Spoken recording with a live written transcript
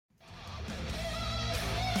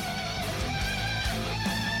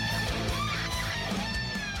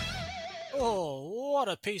Oh, what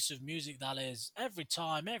a piece of music that is. Every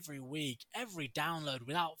time, every week, every download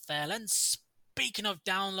without fail. And speaking of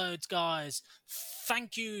downloads, guys,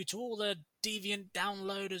 thank you to all the deviant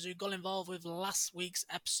downloaders who got involved with last week's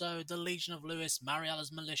episode, the Legion of Lewis,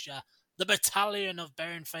 Mariella's Militia, the Battalion of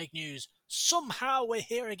Bearing Fake News. Somehow we're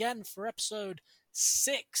here again for episode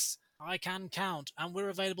 6. I can count, and we're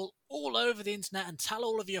available all over the internet. And tell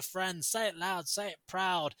all of your friends, say it loud, say it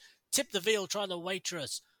proud, tip the veal, try the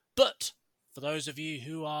waitress. But for those of you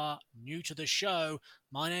who are new to the show,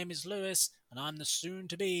 my name is Lewis, and I'm the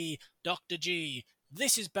soon-to-be Dr. G.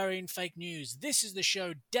 This is Burying Fake News. This is the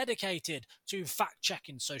show dedicated to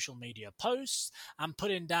fact-checking social media posts and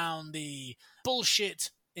putting down the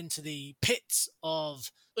bullshit into the pits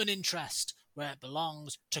of uninterest where it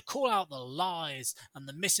belongs, to call out the lies and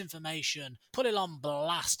the misinformation, put it on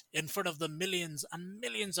blast in front of the millions and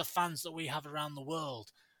millions of fans that we have around the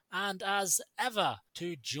world. And as ever,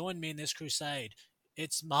 to join me in this crusade,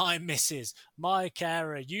 it's my missus, my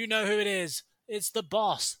carer. You know who it is. It's the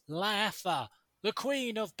boss, Laefa, the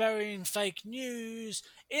queen of burying fake news,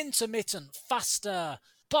 intermittent faster,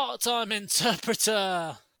 part-time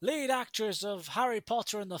interpreter, lead actress of Harry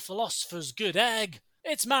Potter and the Philosopher's Good Egg.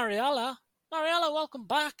 It's Mariella. Mariella, welcome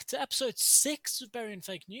back to episode 6 of Burying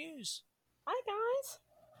Fake News. Hi, guys.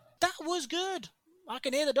 That was good. I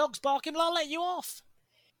can hear the dogs barking, but I'll let you off.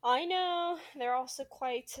 I know. They're also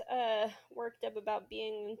quite worked up about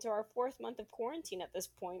being into our 4th month of quarantine at this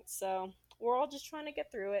point, so we're all just trying to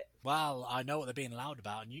get through it. Well, I know what they're being loud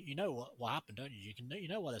about, and you know what happened, don't you? You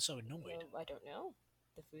know why they're so annoyed. I don't know.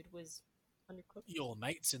 The food was undercooked. Your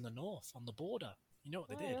mates in the north, on the border. You know what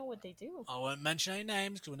they did. I know what they do. I won't mention any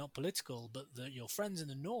names because we're not political, but your friends in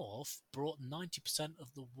the north brought 90%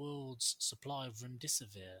 of the world's supply of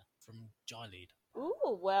remdesivir from Gilead.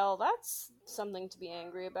 Ooh, well, that's something to be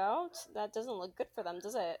angry about. That doesn't look good for them,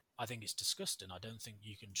 does it? I think it's disgusting. I don't think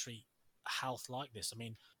you can treat health like this. I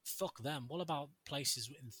mean, fuck them. What about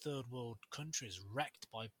places in third world countries wrecked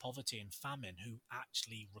by poverty and famine who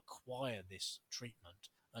actually require this treatment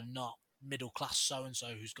and not middle class so-and-so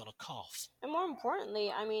who's got a cough? And more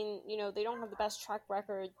importantly, I mean, they don't have the best track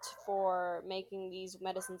record for making these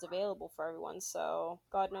medicines available for everyone, so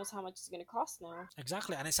God knows how much it's going to cost now.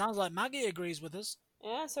 Exactly, and it sounds like Maggie agrees with us.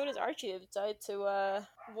 Yeah, so does Archie. They've decided to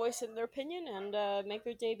voice in their opinion and make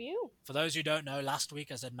their debut. For those who don't know, last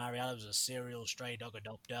week I said Mariella was a serial stray dog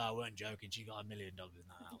adopter. I weren't joking, she got 1 million dogs in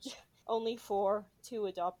that house. Only 4, 2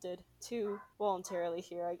 adopted, 2 voluntarily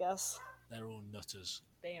here, I guess. They're all nutters.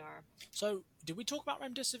 They are. So, did we talk about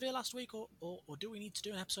remdesivir last week, or do we need to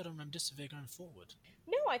do an episode on remdesivir going forward?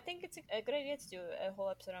 No, I think it's a good idea to do a whole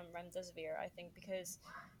episode on remdesivir, I think, because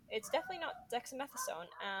it's definitely not dexamethasone,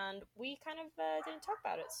 and we kind of didn't talk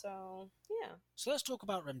about it, so yeah. So let's talk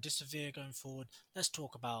about remdesivir going forward. Let's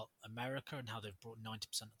talk about America and how they've brought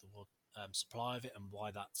 90% of the world supply of it, and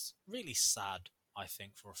why that's really sad, I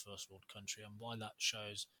think, for a first world country, and why that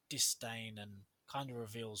shows disdain and kind of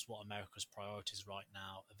reveals what America's priorities right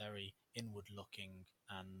now are very inward looking,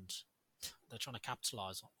 and they're trying to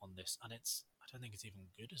capitalize on this, and I don't think it's even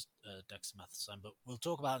good as dexamethasone, but we'll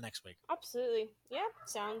talk about it next week. Absolutely. Yeah,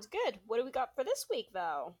 sounds good. What do we got for this week,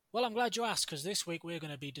 though? Well, I'm glad you asked, because this week we're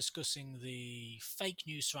going to be discussing the fake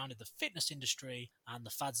news surrounding the fitness industry and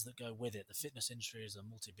the fads that go with it. The fitness industry is a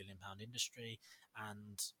multi-billion-pound industry,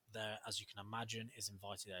 and there, as you can imagine, is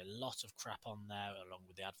invited a lot of crap on there, along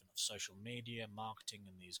with the advent of social media, marketing,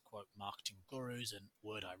 and these, quote, marketing gurus, and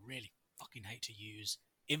word I really fucking hate to use,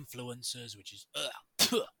 influencers, which is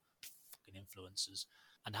fucking influencers,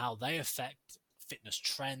 and how they affect fitness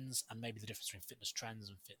trends, and maybe the difference between fitness trends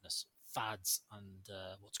and fitness fads, and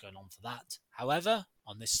what's going on for that. However,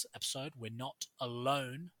 on this episode, we're not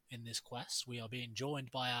alone in this quest. We are being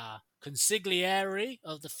joined by our consigliere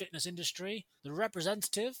of the fitness industry, the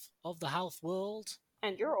representative of the health world,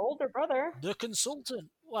 and your older brother, the consultant.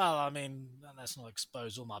 Well, I mean, let's not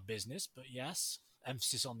expose all my business, but yes,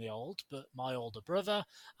 emphasis on the old, but my older brother.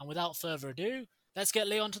 And without further ado, let's get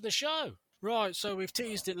Lee onto the show. Right, so we've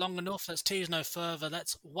teased it long enough. Let's tease no further.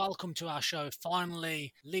 Let's welcome to our show,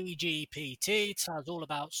 finally, Lee GPT. Tell us all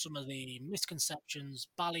about some of the misconceptions,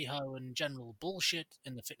 ballyho, and general bullshit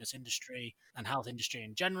in the fitness industry and health industry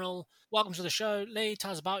in general. Welcome to the show, Lee. Tell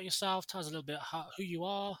us about yourself. Tell us a little bit about who you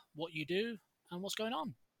are, what you do, and what's going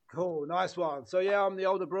on. Cool, nice one. So yeah, I'm the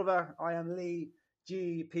older brother. I am Lee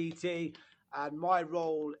GPT, and my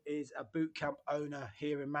role is a boot camp owner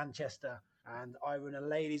here in Manchester. And I run a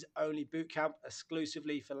ladies only boot camp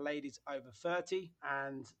exclusively for ladies over 30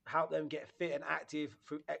 and help them get fit and active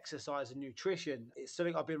through exercise and nutrition. It's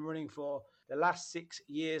something I've been running for the last 6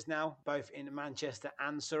 years now, both in Manchester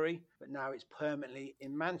and Surrey, but now it's permanently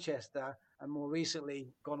in Manchester. and more recently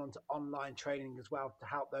gone on to online training as well to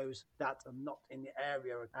help those that are not in the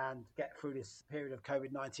area and get through this period of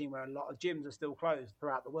COVID-19 where a lot of gyms are still closed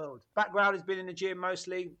throughout the world. Background has been in the gym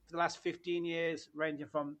mostly for the last 15 years, ranging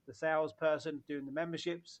from the salesperson doing the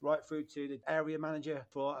memberships right through to the area manager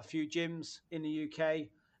for a few gyms in the UK,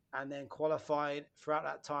 and then qualified throughout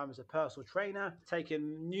that time as a personal trainer,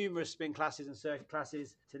 taking numerous spin classes and circuit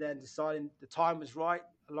classes, to then deciding the time was right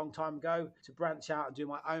a long time ago to branch out and do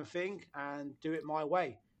my own thing and do it my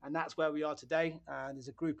way. And that's where we are today. And there's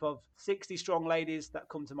a group of 60 strong ladies that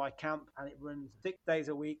come to my camp, and it runs 6 days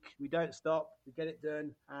a week. We don't stop, we get it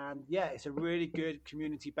done. And yeah, it's a really good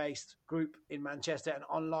community-based group in Manchester, and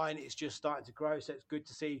online it's just starting to grow. So it's good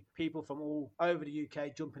to see people from all over the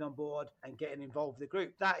UK jumping on board and getting involved with the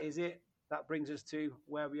group. That is it. That brings us to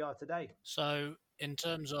where we are today. So in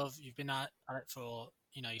terms of, you've been at it for,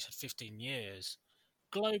 you said 15 years.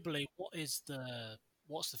 Globally,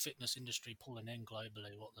 what's the fitness industry pulling in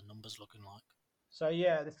globally? What are the numbers looking like? So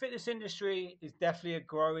yeah, the fitness industry is definitely a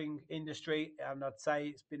growing industry, and I'd say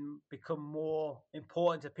it's become more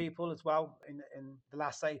important to people as well in the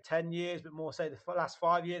last, say, 10 years, but more say the last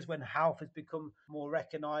 5 years, when health has become more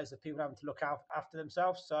recognised, that people having to look out after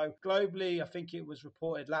themselves. So globally, I think it was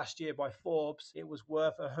reported last year by Forbes, it was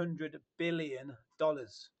worth $100 billion. Now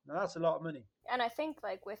that's a lot of money. And I think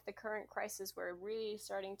like with the current crisis, we're really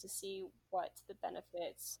starting to see what the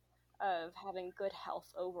benefits of having good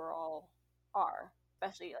health overall are.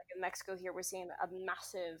 Especially like in Mexico here, we're seeing a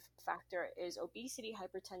massive factor is obesity,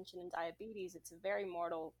 hypertension, and diabetes. It's very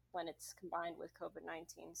mortal when it's combined with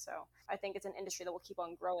COVID-19. So I think it's an industry that will keep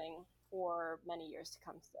on growing for many years to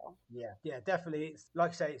come still. Yeah, definitely. It's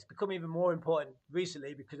like I say, it's become even more important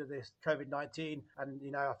recently because of this COVID-19. And,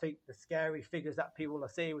 I think the scary figures that people are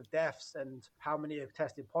seeing with deaths and how many have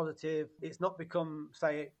tested positive, it's not become,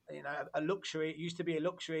 say, a luxury. It used to be a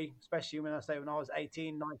luxury, especially when I was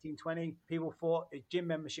 18, 19, 20. People thought a gym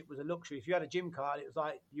membership was a luxury. If you had a gym card, it was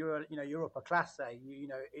like you're upper class, say.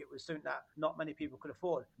 It was something that not many people could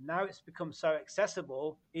afford. Now it's become so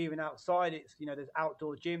accessible, even outside. It's, there's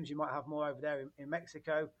outdoor gyms. You might have more over there in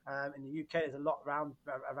Mexico. In the UK, there's a lot around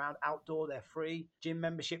outdoor. They're free. Gym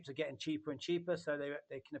memberships are getting cheaper and cheaper, so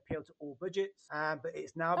they can appeal to all budgets. But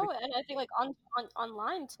it's now. And I think like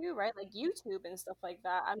online too, right? Like YouTube and stuff like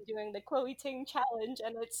that. I'm doing the Chloe Ting challenge,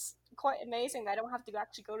 and it's quite amazing that I don't have to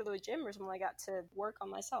actually go to the gym or something like that to work on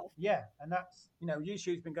myself. Yeah, and that's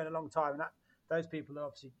YouTube's been going a long time, and those people are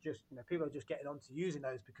obviously just people are just getting onto using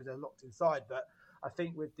those because they're locked inside. But I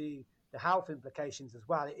think with the health implications as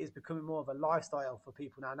well, it is becoming more of a lifestyle for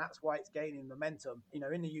people now, and that's why it's gaining momentum. In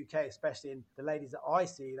the UK, especially in the ladies that I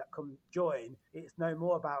see that come join, it's no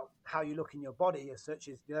more about how you look in your body as such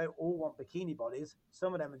as they don't all want bikini bodies.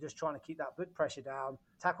 Some of them are just trying to keep that blood pressure down.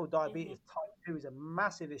 Tackle diabetes. Type 2 is a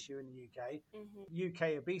massive issue in the UK.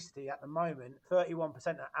 UK obesity at the moment, 31%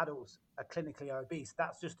 of adults are clinically obese.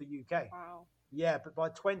 That's just the UK. Wow. Yeah, but by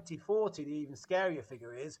 2040, the even scarier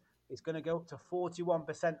figure is it's going to go up to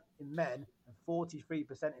 41% in men and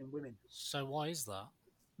 43% in women. So why is that?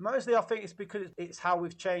 Mostly, I think it's because it's how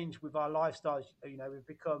we've changed with our lifestyles. We've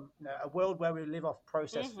become a world where we live off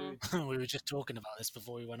processed food. We were just talking about this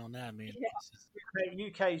before we went on there.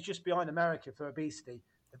 UK is just behind America for obesity.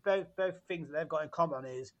 Both things that they've got in common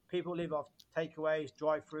is people live off takeaways,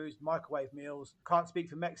 drive-thrus, microwave meals. Can't speak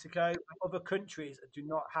for Mexico. Other countries do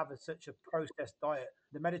not have such a processed diet.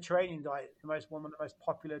 The Mediterranean diet is one of the most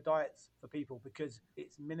popular diets for people because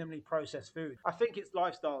it's minimally processed food. I think it's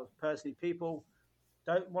lifestyle, personally. People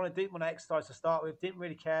didn't want to exercise to start with, didn't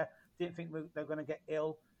really care, didn't think they're going to get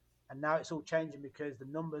ill. And now it's all changing because the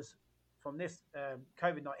numbers from this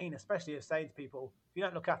COVID-19 especially are saying to people, if you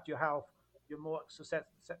don't look after your health, you're more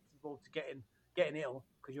susceptible to getting ill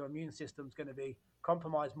because your immune system's going to be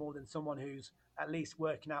compromised more than someone who's at least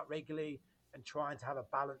working out regularly and trying to have a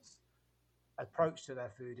balanced approach to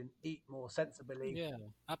their food and eat more sensibly. Yeah,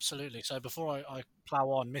 absolutely. So before I plow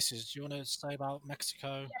on, Mrs., do you want to say about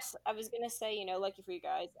Mexico? Yes, I was going to say, lucky for you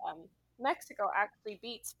guys, Mexico actually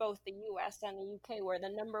beats both the US and the UK. We're the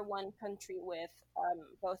number one country with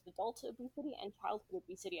both adult obesity and childhood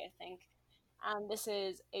obesity, I think. And this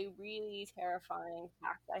is a really terrifying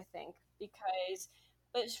fact, I think, because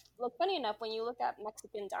funny enough, when you look at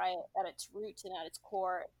Mexican diet at its roots and at its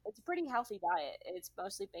core, it's a pretty healthy diet. It's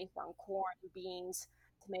mostly based on corn, beans,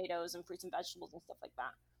 tomatoes, and fruits and vegetables and stuff like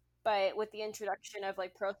that. But with the introduction of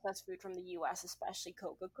like processed food from the US, especially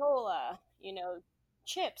Coca-Cola,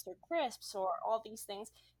 chips or crisps or all these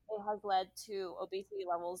things, it has led to obesity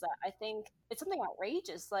levels that I think it's something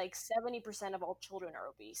outrageous. Like 70% of all children are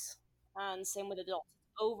obese. And same with adults,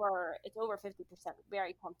 over 50%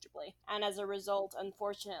 very comfortably. And as a result,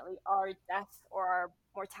 unfortunately, our death or our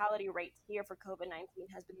mortality rate here for COVID-19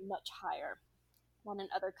 has been much higher than in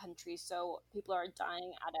other countries. So people are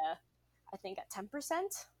dying at I think at 10%.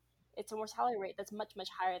 It's a mortality rate that's much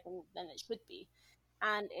higher than it should be.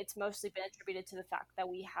 And it's mostly been attributed to the fact that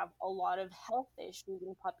we have a lot of health issues in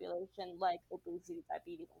the population, like obesity,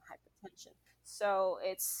 diabetes, and hypertension. So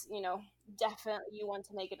it's, definitely you want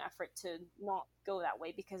to make an effort to not go that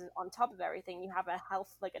way, because on top of everything, you have a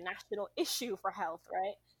health, like a national issue for health,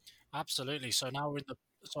 right? Absolutely. So now we're in the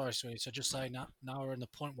sorry. So just saying now we're in the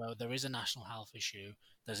point where there is a national health issue.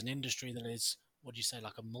 There's an industry that is, what do you say,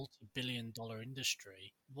 like a multi-billion-dollar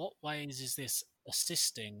industry. What ways is this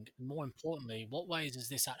assisting? And more importantly, what ways is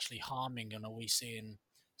this actually harming? And are we seeing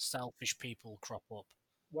selfish people crop up?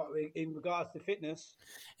 What in regards to fitness?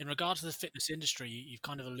 In regard to the fitness industry, you've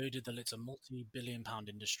kind of alluded that it's a multi-billion pound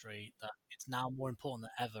industry, that it's now more important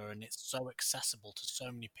than ever, and it's so accessible to so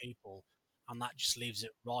many people. And that just leaves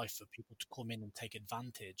it rife for people to come in and take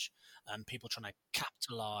advantage, and people trying to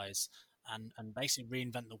capitalize and basically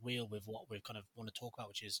reinvent the wheel with what we kind of want to talk about,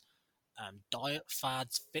 which is diet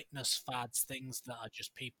fads, fitness fads, things that are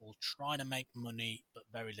just people trying to make money but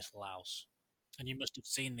very little else. And you must have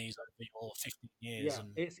seen these over your 15 years. Yeah,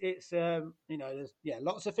 And it's there's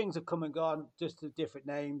lots of things have come and gone, just to different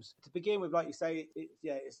names. To begin with, like you say,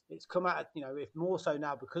 it's come out, if more so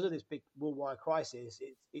now because of this big worldwide crisis,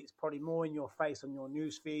 it's probably more in your face on your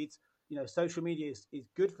news feeds. Social media is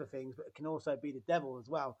good for things, but it can also be the devil as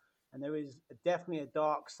well. And there is definitely a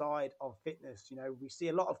dark side of fitness. We see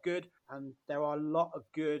a lot of good, and there are a lot of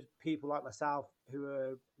good people like myself who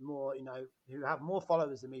are more, who have more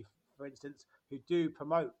followers than me, for instance, who do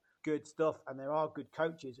promote good stuff, and there are good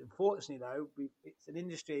coaches. Unfortunately, though, it's an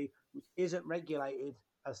industry which isn't regulated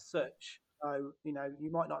as such. So, you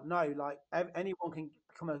might not know, like anyone can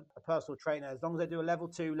become a personal trainer as long as they do a level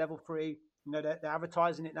 2, level 3. They're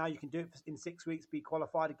advertising it now. You can do it in 6 weeks, be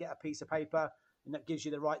qualified to get a piece of paper, and that gives you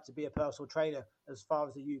the right to be a personal trainer. As far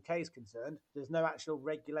as the UK is concerned, there's no actual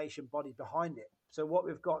regulation body behind it. So what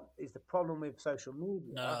we've got is the problem with social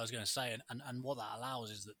media. no, I was going to say, and what that allows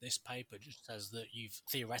is that this paper just says that you've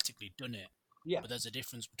theoretically done it, Yeah, but there's a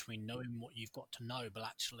difference between knowing what you've got to know, but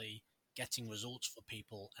actually getting results for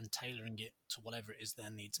people and tailoring it to whatever it is their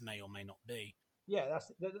needs may or may not be. yeah,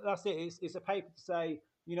 that's it. It's a paper to say,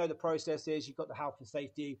 the process is you've got the health and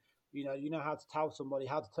safety. You know how to tell somebody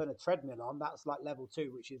how to turn a treadmill on. That's like level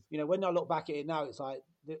 2, which is, when I look back at it now, it's like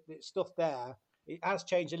the stuff there. It has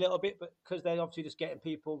changed a little bit, but because they're obviously just getting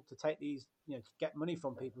people to take these, to get money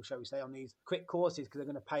from people, shall we say, on these quick courses, because they're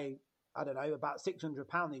going to pay, I don't know, about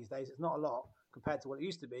 £600 these days. It's not a lot compared to what it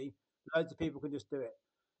used to be. Loads of people can just do it.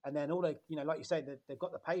 And then all they, like you say, they've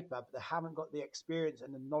got the paper, but they haven't got the experience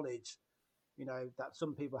and the knowledge, that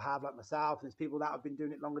some people have, like myself, and there's people that have been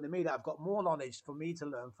doing it longer than me that have got more knowledge for me to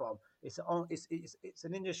learn from. It's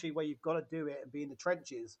an industry where you've got to do it and be in the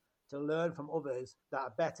trenches to learn from others that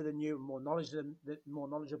are better than you, more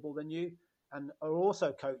knowledgeable than you, and are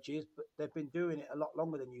also coaches, but they've been doing it a lot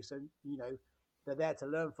longer than you. So they're there to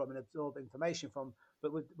learn from and absorb information from.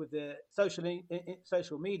 But with the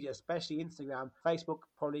social media, especially Instagram, Facebook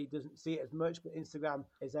probably doesn't see it as much, but Instagram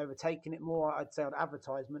is overtaking it more. I'd say on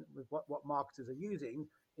advertisement with what marketers are using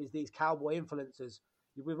is these cowboy influencers.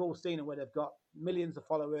 We've all seen them where they've got millions of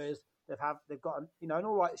followers. They've got an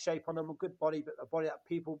all right shape on them, a good body, but a body that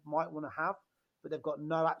people might want to have, but they've got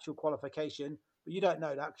no actual qualification. But you don't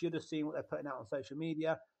know that because you're just seeing what they're putting out on social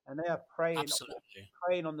media, and they are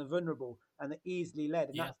preying on the vulnerable and the easily led.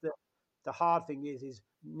 And that's the hard thing is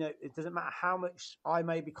it doesn't matter how much I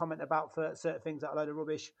may be commenting about for certain things that are a load of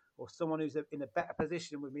rubbish, or someone who's in a better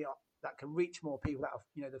position with me that can reach more people that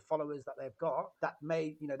have, the followers that they've got, that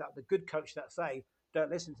may, that the good coach that say, don't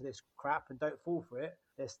listen to this crap and don't fall for it.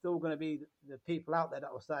 There's still going to be the people out there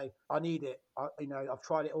that will say, I need it. I've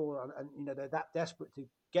tried it all. And they're that desperate to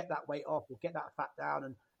get that weight off or get that fat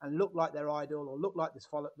down and look like their idol or look like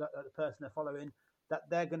the person they're following, that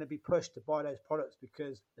they're going to be pushed to buy those products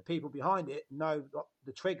because the people behind it know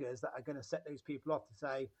the triggers that are going to set those people off to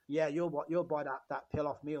say, yeah, you'll buy that pill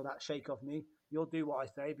off me or that shake off me. You'll do what I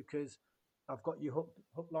say because I've got you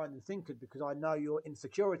hook, line, and sinkered because I know your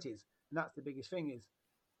insecurities. And that's the biggest thing is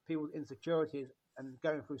people's insecurities and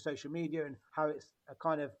going through social media and how it's a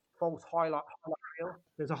kind of false highlight reel.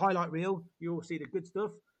 There's a highlight reel. You all see the good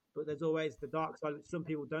stuff, but there's always the dark side which some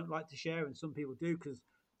people don't like to share and some people do because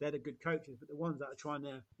they're the good coaches. But the ones that are trying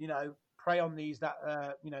to, prey on these that,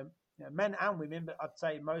 men and women, but I'd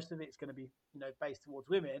say most of it's going to be, based towards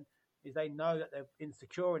women, is they know that they're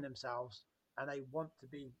insecure in themselves and they want to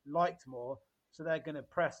be liked more. So they're going to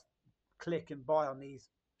press click and buy on these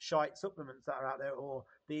shite supplements that are out there, or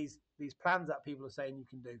these plans that people are saying you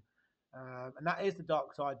can do. And that is the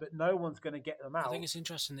dark side, but no one's going to get them out. I think it's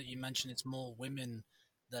interesting that you mentioned it's more women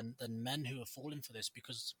than men who are falling for this,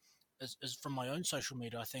 because as from my own social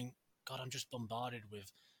media, I think, God, I'm just bombarded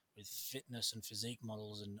with fitness and physique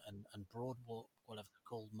models and broad walk, whatever they're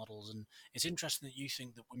called, models. And it's interesting that you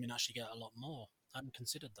think that women actually get a lot more. I hadn't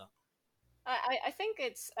considered that. I think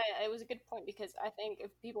it was a good point, because I think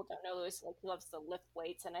if people don't know, Lewis like loves to lift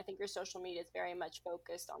weights, and I think your social media is very much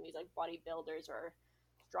focused on these like bodybuilders or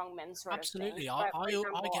strongmen sort Absolutely. of things. But for I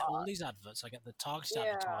example, get all these adverts. I get the targeted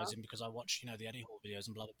yeah, advertising because I watch, the Eddie Hall videos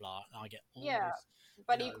and blah, blah, blah. And I get all yeah, this,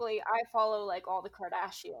 but equally, I follow like all the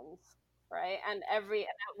Kardashians, right? And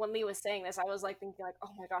when Lee was saying this, I was like thinking like,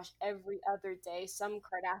 oh my gosh, every other day, some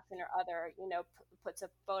Kardashian or other, puts a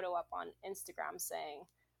photo up on Instagram saying,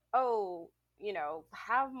 oh,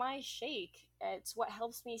 have my shake. It's what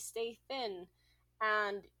helps me stay thin.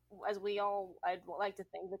 And as I'd like to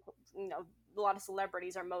think that, a lot of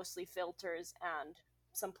celebrities are mostly filters and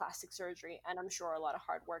some plastic surgery, and I'm sure a lot of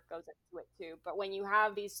hard work goes into it too. But when you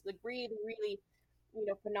have these like really, really,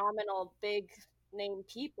 phenomenal big name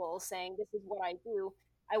people saying this is what I do,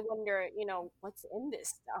 I wonder, what's in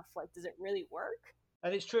this stuff? Like, does it really work?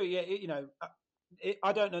 And it's true, yeah.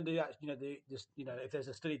 I don't know if there's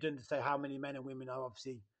a study done to say how many men and women are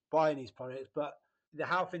obviously buying these products, but the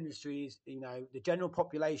health industry is, the general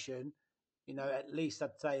population, at least I'd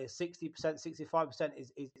say 60%, 65%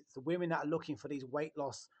 is the women that are looking for these weight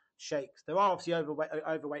loss shakes. There are obviously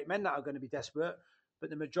overweight men that are going to be desperate, but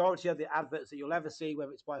the majority of the adverts that you'll ever see,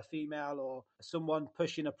 whether it's by a female or someone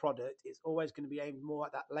pushing a product, it's always going to be aimed more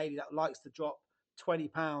at that lady that likes to drop 20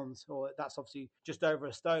 pounds, or that's obviously just over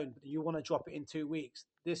a stone, but you want to drop it in 2 weeks.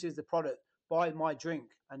 This is the product. Buy my drink,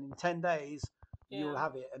 and in 10 days, you'll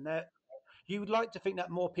have it. And you would like to think that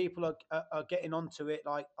more people are getting onto it,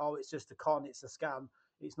 like, oh, it's just a con, it's a scam.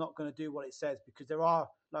 It's not going to do what it says, because there are,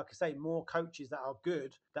 like I say, more coaches that are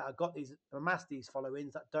good, that have got amassed these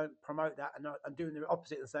followings, that don't promote that and are doing the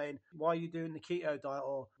opposite and saying, why are you doing the keto diet,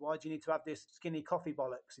 or why do you need to have this skinny coffee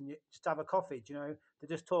bollocks, and you just have a coffee? Do you know,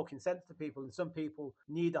 they're just talking sense to people, and some people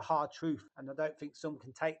need a hard truth, and I don't think some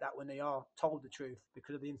can take that when they are told the truth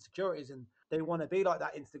because of the insecurities, and they want to be like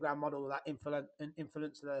that Instagram model, that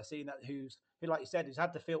influencer they're seeing, that who, like you said, who's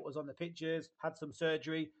had the filters on the pictures, had some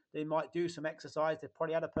surgery. They might do some exercise. They've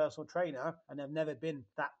probably had a personal trainer, and they've never been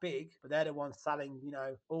that big, but they're the ones selling,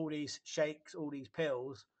 all these shakes, all these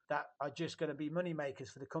pills that are just going to be money makers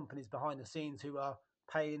for the companies behind the scenes who are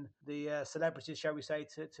paying the celebrities, shall we say,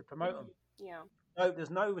 to promote them. Yeah. No, there's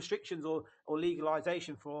no restrictions or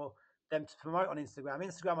legalization for them to promote on Instagram.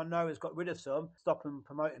 Instagram, I know, has got rid of some, stopping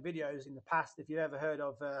promoting videos in the past. If you've ever heard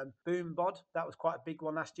of BoomBod, that was quite a big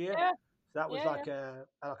one last year. Yeah. So that was like a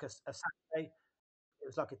Saturday. It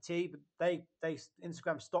was like a tea, but they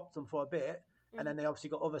Instagram stopped them for a bit, and then they obviously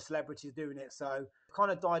got other celebrities doing it. So it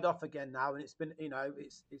kind of died off again now, and it's been,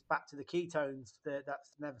 it's back to the ketones that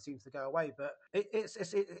never seems to go away. But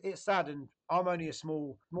it's sad, and I'm only a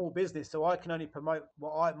small business, so I can only promote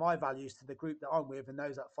my values to the group that I'm with and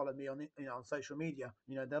those that follow me on on social media.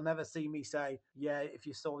 They'll never see me say, yeah, if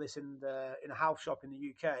you saw this in a health shop in the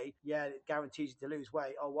UK, yeah, it guarantees you to lose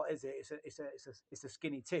weight. Oh, what is it? It's a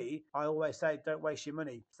skinny tea. I always say, don't waste your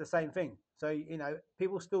money. It's the same thing. So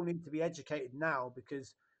people still need to be educated now,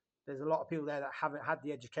 because there's a lot of people there that haven't had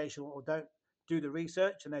the education or don't do the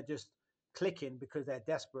research, and they're just clicking because they're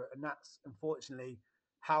desperate. And that's unfortunately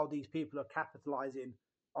how these people are capitalizing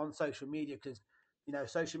on social media, because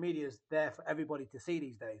social media is there for everybody to see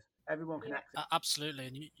these days. Everyone can access. Absolutely,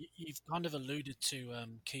 and you've kind of alluded to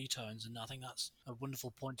ketones, and I think that's a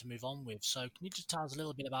wonderful point to move on with. So can you just tell us a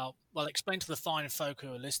little bit about, explain to the fine folk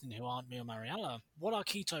who are listening who aren't me or Mariella, what are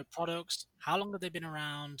keto products, how long have they been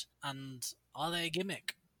around, and are they a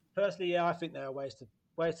gimmick? Personally, yeah, I think they're a waste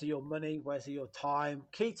of your money, waste of your time.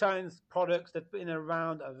 Ketones products, they've been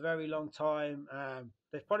around a very long time.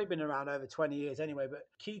 They've probably been around over 20 years anyway, but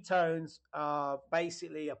ketones are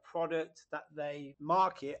basically a product that they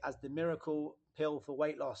market as the miracle pill for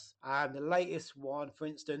weight loss. And the latest one, for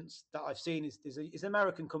instance, that I've seen is an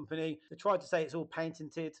American company. They tried to say it's all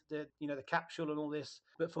patented, the capsule and all this.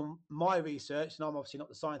 But from my research, and I'm obviously not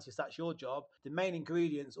the scientist, that's your job, the main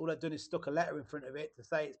ingredients, all they've done is stuck a letter in front of it to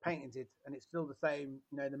say it's patented, and it's still the same,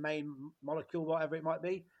 the main molecule, whatever it might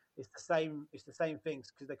be. It's the same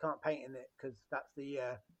things, because they can't patent it, because that's the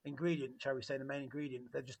ingredient, shall we say, the main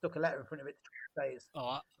ingredient. They've just stuck a letter in front of it to say it's.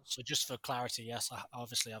 So just for clarity, yes,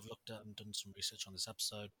 obviously I've looked at and done some research on this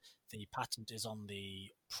episode. The patent is on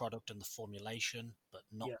the product and the formulation, but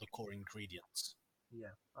not the core ingredients. Yeah.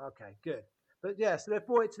 Okay. Good. But yeah, so they've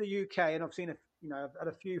brought it to the UK, and I've seen I've had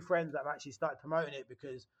a few friends that have actually started promoting it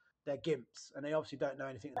because they're gimps and they obviously don't know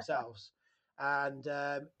anything themselves. And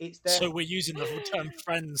it's there. So we're using the term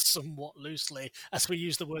friends somewhat loosely, as we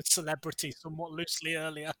used the word celebrity somewhat loosely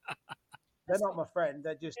earlier. They're not my friend.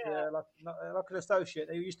 They're just like an associate.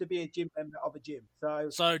 They used to be a gym member of a gym.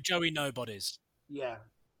 So Joey Nobodies. Yeah,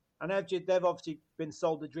 and they've obviously been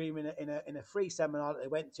sold the dream in a free seminar that they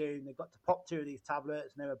went to, and they got to pop 2 of these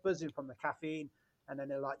tablets, and they were buzzing from the caffeine. And then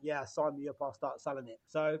they're like, "Yeah, sign me up. I'll start selling it."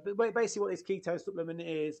 So, but basically, what this keto supplement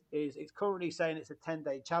is it's currently saying it's a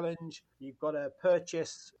 10-day challenge. You've got to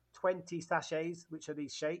purchase 20 sachets, which are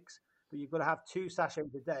these shakes, but you've got to have 2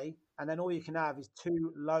 sachets a day, and then all you can have is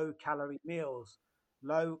 2 low-calorie meals,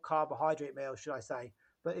 low carbohydrate meals, should I say?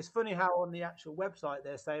 But it's funny how on the actual website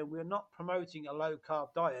they're saying we're not promoting a low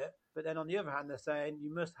carb diet, but then on the other hand they're saying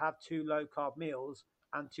you must have 2 low carb meals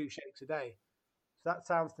and 2 shakes a day. So that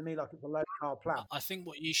sounds to me like it's a low carb plan. I think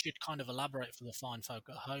what you should kind of elaborate for the fine folk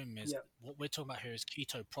at home is what we're talking about here is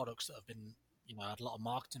keto products that have been, had a lot of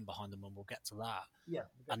marketing behind them, and we'll get to that. Yeah.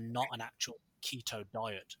 And not an actual keto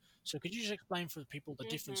diet. So could you just explain for the people the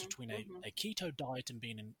difference between a keto diet and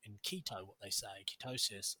being in keto, what they say,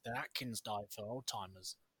 ketosis, the Atkins diet for old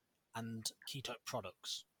timers, and keto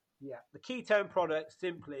products? Yeah, the ketone product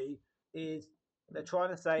simply is they're trying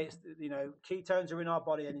to say it's ketones are in our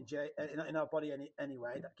body energy in our body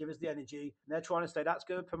anyway that give us the energy, and they're trying to say that's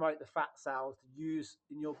going to promote the fat cells to use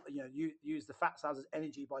in your use the fat cells as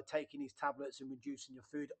energy by taking these tablets and reducing your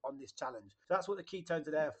food on this challenge. So that's what the ketones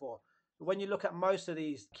are there for. But when you look at most of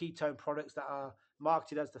these ketone products that are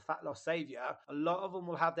marketed as the fat loss savior, a lot of them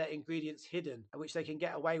will have their ingredients hidden, which they can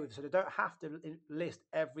get away with, so they don't have to list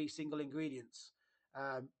every single ingredients.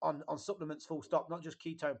 On supplements, full stop, not just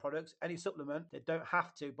ketone products. Any supplement, they don't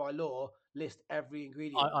have to, by law, list every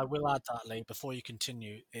ingredient. I will add that, Lee, before you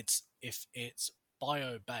continue. If it's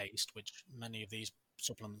bio-based, which many of these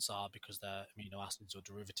supplements are because they're amino acids or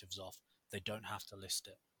derivatives of, they don't have to list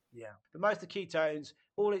it. Yeah, but most of the ketones,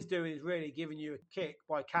 all it's doing is really giving you a kick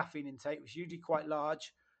by caffeine intake, which is usually quite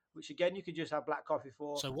large, which again you could just have black coffee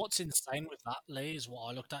for. So what's insane with that, Lee, is what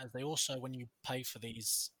I looked at is they also, when you pay for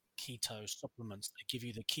these keto supplements, they give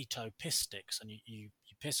you the keto piss sticks, and you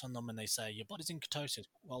piss on them, and they say your body's in ketosis.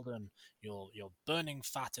 Well done, you're burning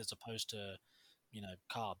fat as opposed to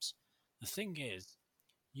carbs. The thing is,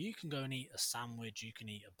 you can go and eat a sandwich, you can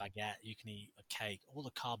eat a baguette, you can eat a cake, all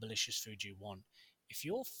the carbolicious food you want. If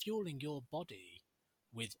you're fueling your body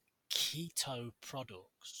with keto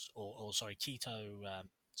products or keto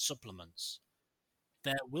supplements,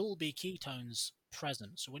 there will be ketones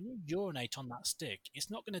present. So when you urinate on that stick, it's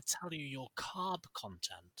not going to tell you your carb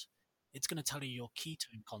content. It's going to tell you your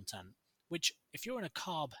ketone content, which if you're in a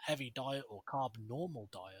carb heavy diet or carb normal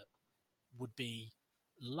diet would be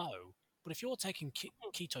low. But if you're taking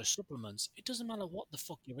keto supplements, it doesn't matter what the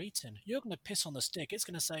fuck you're eating. You're going to piss on the stick. It's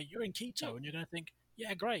going to say you're in keto, and you're going to think,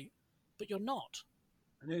 yeah, great, but you're not.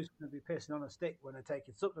 And who's going to be pissing on a stick when they're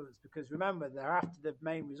taking supplements? Because remember, they're after the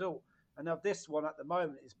main result. And of this one at the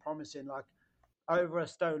moment is promising like over a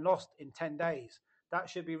stone lost in 10 days. That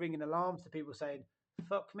should be ringing alarms to people saying,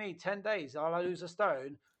 fuck me, 10 days, I'll lose a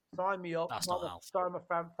stone. Sign me up. That's not healthy. Sign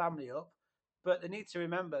my family up. But they need to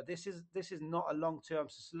remember, this is not a long-term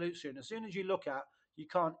solution. As soon as you look at you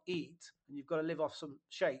can't eat and you've got to live off some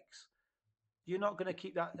shakes, you're not going to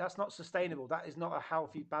keep that. That's not sustainable. That is not a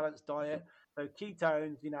healthy, balanced diet. So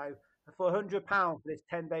ketones, for £100 for this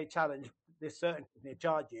 10-day challenge, this certain company are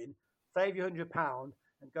charging, save you £100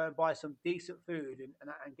 and go and buy some decent food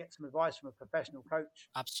and get some advice from a professional coach.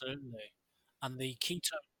 Absolutely. And the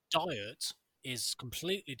keto diet is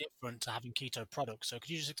completely different to having keto products. So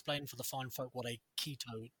could you just explain for the fine folk what a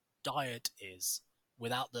keto diet is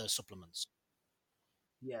without the supplements?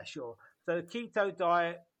 Yeah, sure. So the keto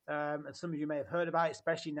diet, and some of you may have heard about it,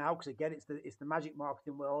 especially now, because again, it's the magic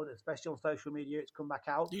marketing world, especially on social media. It's come back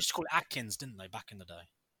out. They used to call it Atkins, didn't they, back in the day?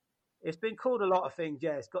 It's been called a lot of things.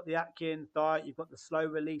 Yeah, it's got the Atkins diet. You've got the slow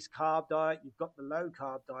release carb diet. You've got the low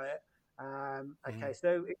carb diet. Okay,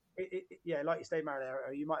 so yeah, like you say, Mario,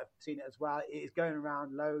 you might have seen it as well. It is going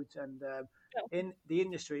around loads, and in the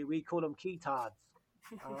industry, we call them ketards.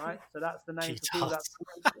 All right, so that's the name for people that.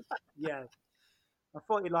 Yeah, I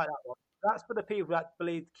thought you'd like that one. That's for the people that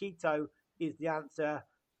believe keto is the answer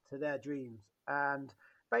to their dreams. And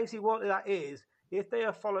basically, what that is, if they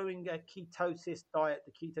are following a ketosis diet,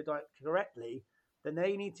 the keto diet correctly, then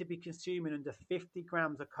they need to be consuming under 50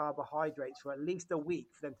 grams of carbohydrates for at least a week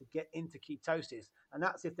for them to get into ketosis. And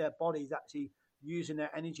that's if their body's actually using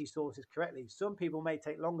their energy sources correctly. Some people may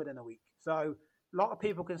take longer than a week. So a lot of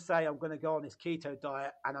people can say, I'm going to go on this keto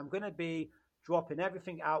diet and I'm going to be dropping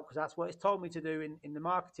everything out because that's what it's told me to do in the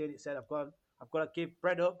marketing. It said I've got to give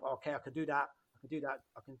bread up. Okay, I can do that. I can do that.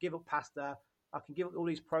 I can give up pasta. I can give up all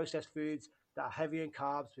these processed foods that are heavy in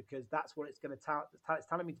carbs because that's what it's going to tell. It's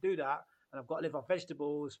telling me to do that, and I've got to live off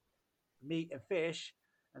vegetables, meat, and fish,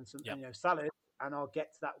 and some Yep. salad, and I'll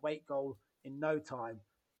get to that weight goal in no time.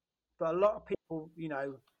 But a lot of people,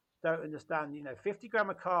 don't understand. 50 gram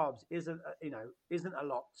of carbs isn't a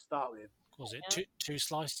lot to start with. Was it two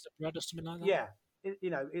slices of bread or something like that? Yeah,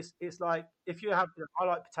 it's like if you have. I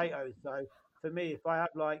like potatoes, so for me, if I have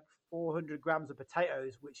like 400 grams of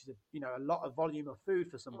potatoes, which is a lot of volume of food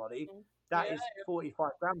for somebody, that is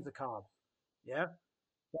 45 grams of carbs. Yeah,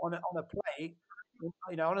 but on a plate,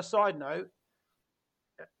 on a side note,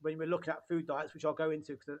 when we're looking at food diets, which I'll go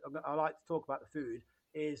into because I like to talk about the food,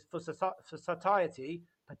 is for satiety,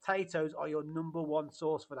 potatoes are your number one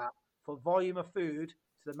source for that. For volume of food,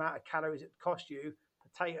 to the amount of calories it costs you,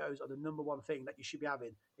 potatoes are the number one thing that you should be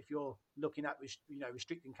having if you're looking at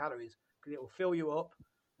restricting calories because it will fill you up.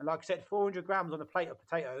 And like I said, 400 grams on a plate of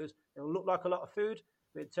potatoes, it will look like a lot of food,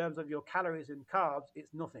 but in terms of your calories and carbs,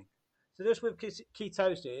 it's nothing. So just with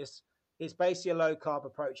ketosis, it's basically a low carb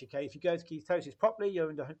approach. Okay, if you go to ketosis properly, you're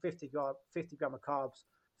under 50 gram of carbs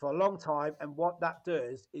for a long time, and what that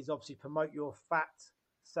does is obviously promote your fat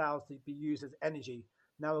cells to be used as energy.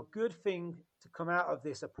 Now, a good thing to come out of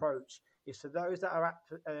this approach is for those that are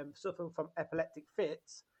suffering from epileptic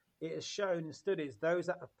fits. It has shown in studies those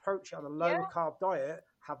that approach it on a low carb diet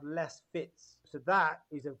have less fits. So that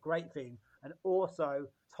is a great thing. And also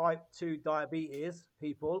type 2 diabetes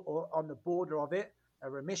people or on the border of it, a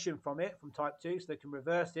remission from it, from type 2, so they can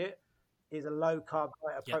reverse it, is a low carb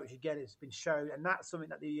diet approach. Again, it's been shown, and that's something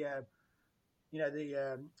that the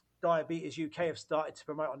Diabetes UK have started to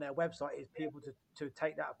promote on their website is people to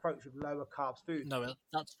take that approach with lower carbs food. No,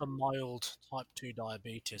 that's for mild type 2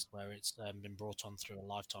 diabetes where it's been brought on through a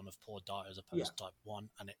lifetime of poor diet as opposed to type 1,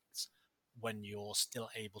 and it's when you're still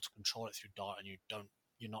able to control it through diet and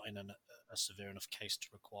you're not in a severe enough case to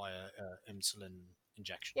require insulin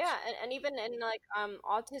injections. Yeah, and even in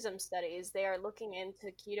autism studies, they are looking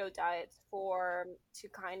into keto diets to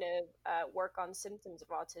kind of work on symptoms of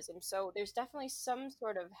autism. So there's definitely some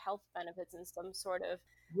sort of health benefits and some sort of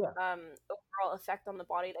overall effect on the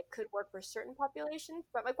body that could work for certain populations.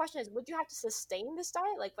 But my question is, would you have to sustain this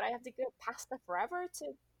diet? Like, would I have to go pasta forever to,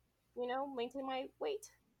 maintain my weight?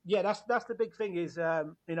 Yeah, that's the big thing is,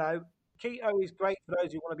 keto is great for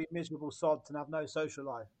those who want to be miserable sods and have no social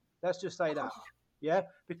life. Let's just say that. Yeah,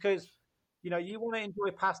 because you want to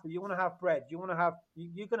enjoy pasta, you want to have bread, you're going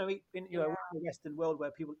to eat in the Western world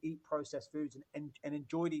where people eat processed foods and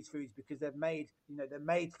enjoy these foods because they're made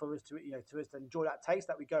for us to enjoy that taste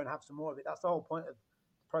that we go and have some more of it. That's the whole point of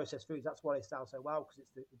processed foods. That's why they sell so well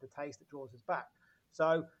because it's the taste that draws us back.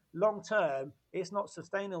 So long term, it's not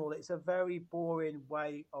sustainable. It's a very boring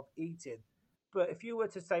way of eating. But if you were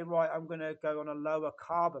to say, right, I'm going to go on a lower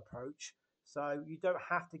carb approach. So you don't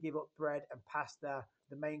have to give up bread and pasta,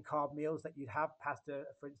 the main carb meals that you'd have. Pasta,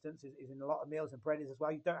 for instance, is in a lot of meals and bread is as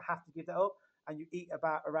well. You don't have to give that up and you eat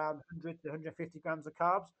about around 100 to 150 grams of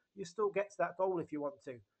carbs. You still get to that goal if you want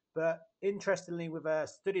to. But interestingly, with a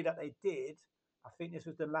study that they did, I think this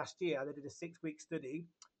was done last year, they did a 6-week study,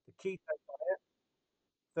 the keto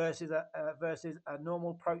diet versus a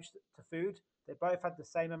normal approach to food. They both had the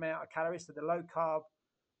same amount of calories. So the low carb,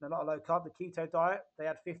 no, not a low carb, the keto diet, they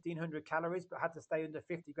had 1,500 calories, but had to stay under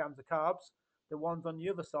 50 grams of carbs. The ones on the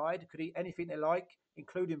other side could eat anything they like,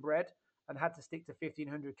 including bread, and had to stick to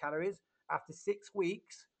 1,500 calories. After 6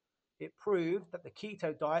 weeks, it proved that the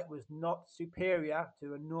keto diet was not superior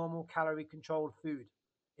to a normal calorie-controlled food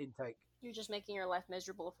intake. You're just making your life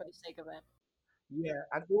miserable for the sake of it. Yeah,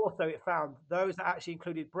 and also it found those that actually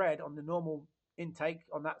included bread on the normal intake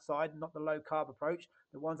on that side, not the low carb approach,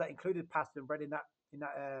 the ones that included pasta and bread in that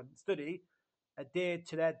study adhered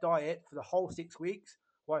to their diet for the whole 6 weeks,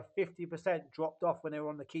 while 50% dropped off when they were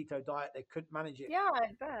on the keto diet. They couldn't manage it. Yeah, I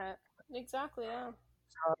bet. Exactly, yeah.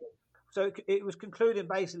 So it was concluding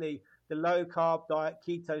basically the low carb diet,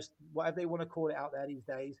 keto, whatever they want to call it out there these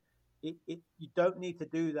days, you don't need to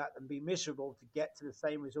do that and be miserable to get to the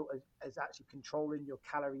same result as actually controlling your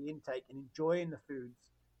calorie intake and enjoying the foods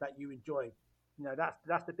that you enjoy.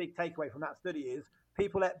 That's the big takeaway from that study is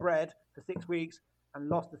people ate bread for 6 weeks and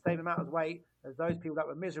lost the same amount of weight as those people that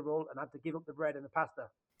were miserable and had to give up the bread and the pasta.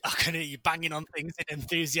 I can hear you banging on things in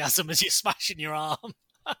enthusiasm as you're smashing your arm.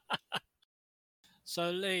 So,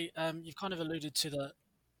 Lee, you've kind of alluded to that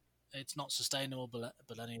it's not sustainable, but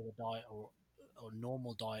any other diet or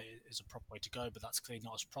normal diet is a proper way to go, but that's clearly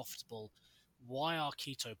not as profitable. Why are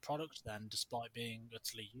keto products then, despite being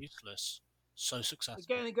utterly useless, so successful.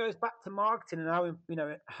 Again, it goes back to marketing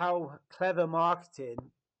and how clever marketing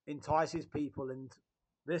entices people. And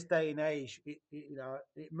this day and age,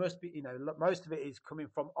 it must be, most of it is coming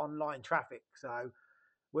from online traffic. So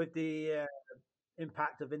with the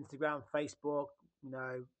impact of Instagram, Facebook,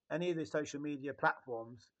 any of the social media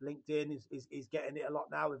platforms, LinkedIn is getting it a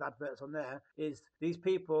lot now with adverts on there. Is these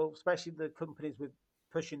people, especially the companies with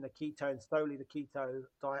pushing the keto and slowly the keto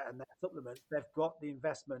diet and their supplements, they've got the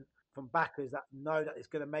investment from backers that know that it's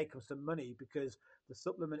going to make them some money, because the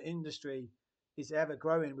supplement industry is ever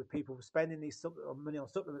growing, with people spending these money on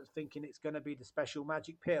supplements thinking it's going to be the special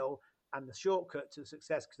magic pill and the shortcut to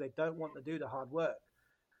success, because they don't want to do the hard work.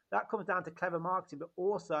 That comes down to clever marketing, but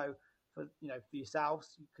also for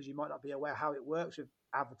yourselves, because you might not be aware how it works with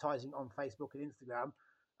advertising on Facebook and Instagram.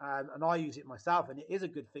 And I use it myself, and it is a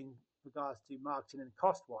good thing with regards to marketing and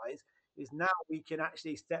cost wise. Is now we can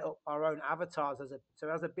actually set up our own avatars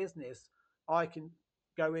as a business. I can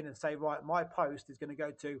go in and say, right, my post is going to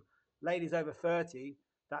go to ladies over 30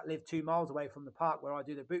 that live 2 miles away from the park where I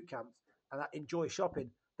do the boot camps, and that enjoy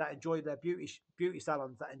shopping, that enjoy their beauty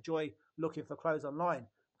salons, that enjoy looking for clothes online,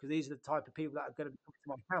 because these are the type of people that are going to be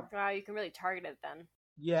coming to my camp. Wow, you can really target it then.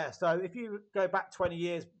 Yeah, so if you go back 20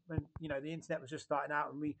 years when the internet was just starting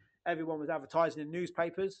out, and everyone was advertising in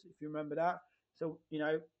newspapers, if you remember that. So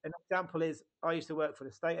an example is, I used to work for an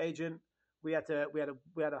estate agent. We had a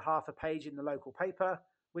half a page in the local paper.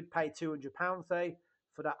 We'd pay £200, say,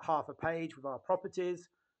 for that half a page with our properties.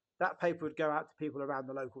 That paper would go out to people around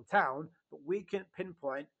the local town, but we can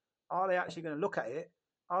pinpoint, are they actually going to look at it?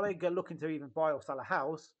 Are they looking to even buy or sell a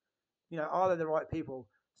house? Are they the right people?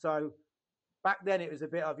 So back then it was a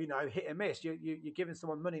bit of, hit and miss. You're giving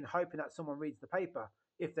someone money and hoping that someone reads the paper.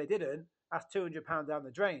 If they didn't, that's £200 down the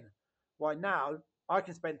drain. Why now I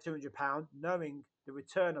can spend £200 knowing the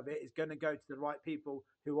return of it is going to go to the right people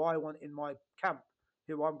who I want in my camp,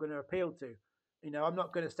 who I'm going to appeal to. I'm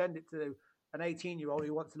not going to send it to an 18-year-old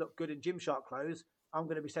who wants to look good in Gymshark clothes. I'm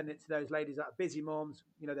going to be sending it to those ladies that are busy moms,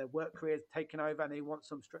 their work careers taken over and they want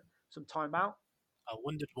some time out. I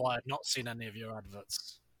wondered why I'd not seen any of your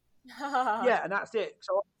adverts. Yeah, and that's it.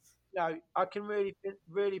 So, I can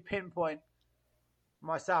really pinpoint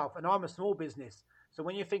myself, and I'm a small business. So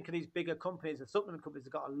when you think of these bigger companies, the supplement companies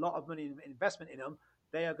have got a lot of money and investment in them,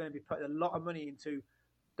 they are going to be putting a lot of money into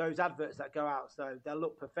those adverts that go out. So they'll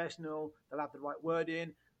look professional, they'll have the right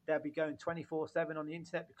wording, they'll be going 24/7 on the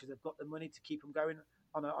internet because they've got the money to keep them going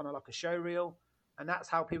on a like a show reel. And that's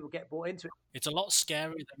how people get bought into it. It's a lot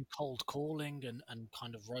scarier than cold calling and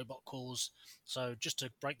kind of robot calls. So just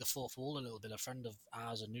to break the fourth wall a little bit, a friend of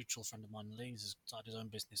ours, a neutral friend of mine, Lee's, has started his own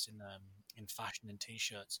business in fashion and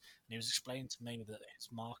t-shirts. And he was explaining to me that his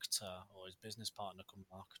marketer, or his business partner come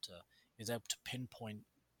marketer, is able to pinpoint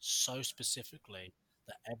so specifically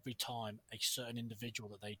that every time a certain individual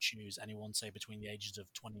that they choose, anyone say between the ages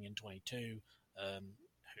of 20 and 22,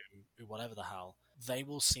 who whatever the hell, they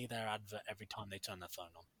will see their advert every time they turn their phone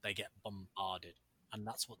on. They get bombarded, and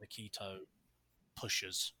that's what the keto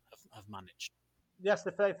pushers have managed. That's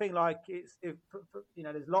the thing. Like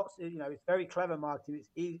there's lots. It's very clever marketing. It's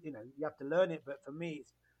easy. You have to learn it. But for me,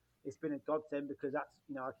 it's been a godsend, because that's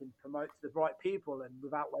I can promote to the right people and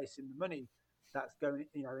without wasting the money. That's going.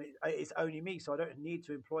 It's only me, so I don't need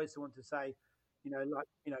to employ someone to say,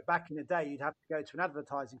 back in the day, you'd have to go to an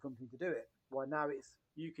advertising company to do it. Well, now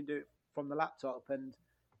you can do it from the laptop, and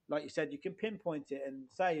like you said, you can pinpoint it and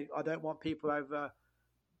say, I don't want people over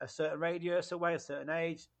a certain radius away, a certain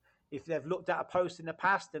age. If they've looked at a post in the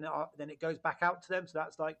past, then it goes back out to them. So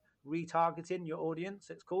that's like retargeting your audience,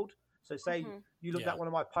 it's called. So say you looked at one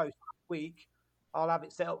of my posts last week, I'll have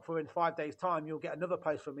it set up for in 5 days' time. You'll get another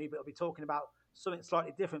post from me, but it'll be talking about something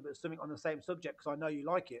slightly different, but something on the same subject, because I know you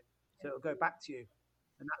like it. So it'll go back to you.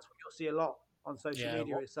 And that's what you'll see a lot on social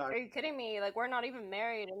media. So are you kidding me? Like, we're not even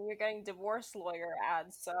married and you're getting divorce lawyer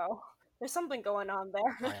ads, so there's something going on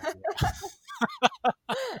there.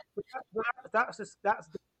 that's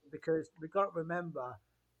because we've got to remember,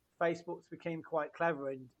 Facebook's became quite clever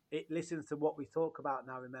and it listens to what we talk about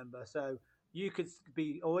now, remember. So you could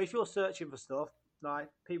be, or if you're searching for stuff, like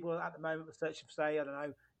people at the moment are searching for, say, I don't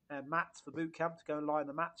know, mats for boot camp, to go and lie on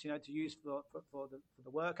the mats, to use for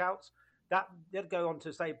the workouts. That they'd go on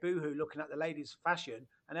to, say, Boohoo, looking at the ladies' fashion,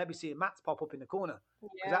 and they'd be seeing mats pop up in the corner.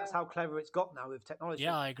 Because that's how clever it's got now with technology.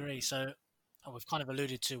 Yeah, I agree. So we've kind of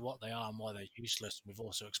alluded to what they are and why they're useless. We've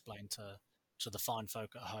also explained to the fine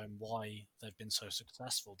folk at home why they've been so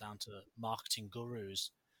successful, down to marketing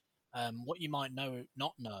gurus. What you might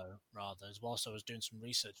not know, rather, is whilst I was doing some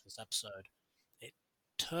research for this episode, it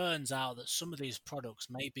turns out that some of these products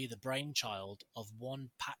may be the brainchild of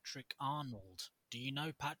one Patrick Arnold. Do you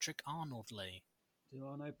know Patrick Arnold, Lee? Do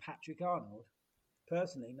I know Patrick Arnold?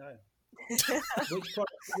 Personally, no. Which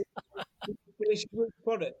product? Which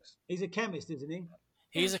products? He's a chemist, isn't he?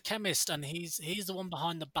 He's a chemist, and he's the one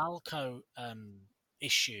behind the Balco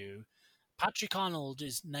issue. Patrick Arnold,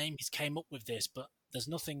 his name, he's came up with this, but there's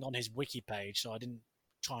nothing on his wiki page, so I didn't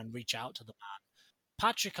try and reach out to the man.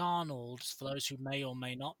 Patrick Arnold, for those who may or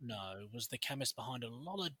may not know, was the chemist behind a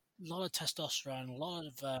lot of testosterone, a lot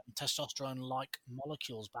of testosterone-like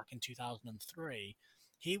molecules back in 2003.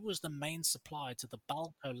 He was the main supplier to the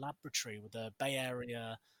Balco laboratory with the Bay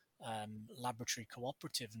Area Laboratory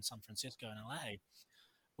Cooperative in San Francisco and LA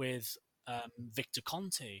with Victor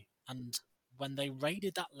Conti. And when they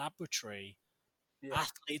raided that laboratory,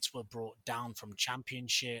 athletes were brought down from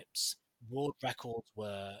championships. World records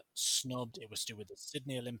were snubbed. It was to do with the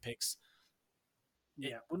Sydney Olympics.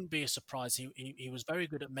 It wouldn't be a surprise. He was very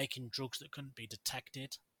good at making drugs that couldn't be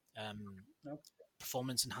detected,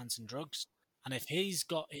 performance-enhancing drugs. And if he's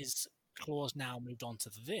got his claws now moved on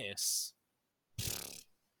to this,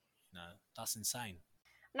 that's insane.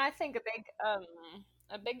 And I think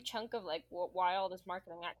a big chunk of like why all this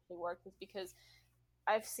marketing actually works is because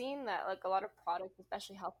I've seen that like a lot of products,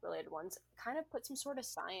 especially health-related ones, kind of put some sort of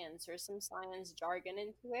science or some science jargon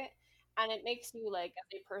into it, and it makes you like,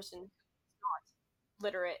 as a person who's not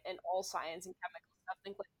literate in all science and chemical stuff,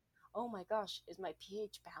 think like, oh my gosh, is my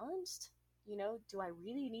pH balanced? Do I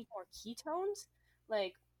really need more ketones?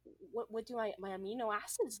 Like, what do my amino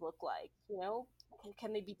acids look like?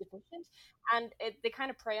 Can they be deficient? And they kind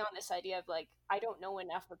of prey on this idea of like, I don't know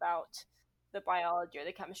enough about the biology or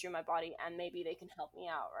the chemistry of my body, and maybe they can help me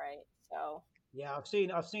out, right? So yeah, I've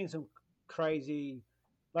seen some crazy,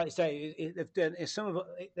 like you say, they've done. Some of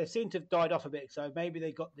it, they seem to have died off a bit. So maybe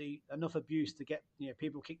they got enough abuse to get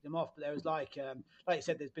people kick them off. But there was like you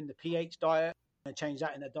said, there's been the pH diet. They changed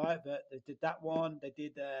that in their diet, but they did that one. They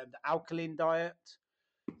did the alkaline diet.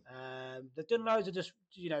 They've done loads of just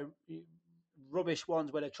rubbish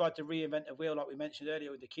ones where they tried to reinvent the wheel, like we mentioned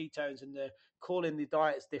earlier with the ketones, and they're calling the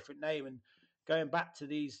diets different name and going back to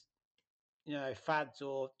these fads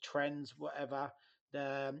or trends, whatever.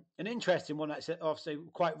 An interesting one that's obviously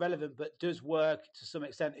quite relevant but does work to some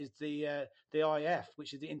extent is the IF,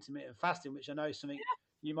 which is the intermittent fasting, which I know is something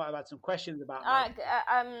you might have had some questions about.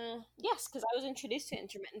 Yes, because I was introduced to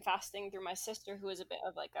intermittent fasting through my sister, who is a bit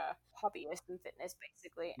of like a hobbyist in fitness,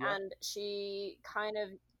 basically, and she kind of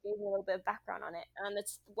gave me a little bit of background on it, and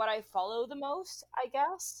it's what I follow the most, I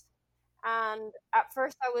guess. And at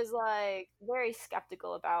first, I was like very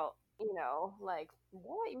skeptical about, like,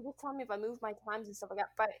 what? You just tell me if I move my times and stuff like that.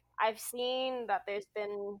 But I've seen that there's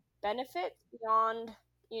been benefits beyond,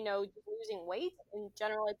 losing weight. In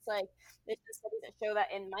general, it's like there's been studies that show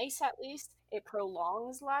that in mice, at least, it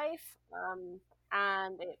prolongs life.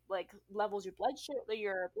 And it like levels your blood sugar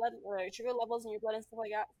levels in your blood and stuff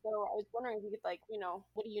like that. So I was wondering if you could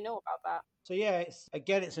what do you know about that? So yeah,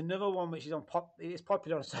 it's another one which is it's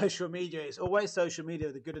popular on social media. It's always social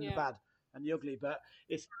media, the good and the bad and the ugly. But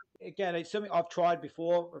it's something I've tried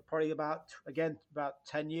before, probably about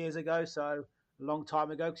 10 years ago. So a long time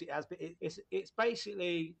ago, because it's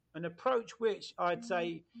basically an approach which I'd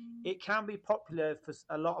say it can be popular for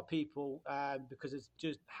a lot of people because it's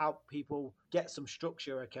just helped people get some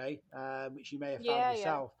structure, which you may have found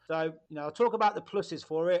yourself. So I'll talk about the pluses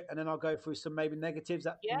for it, and then I'll go through some maybe negatives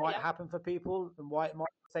that might happen for people and why it might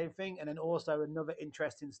be the same thing, and then also another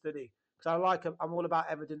interesting study, because I'm all about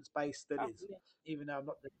evidence-based studies, even though I'm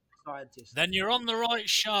not the scientist. Then you're on the right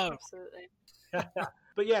show. Absolutely.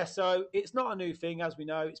 But yeah, so it's not a new thing, as we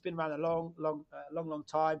know. It's been around a long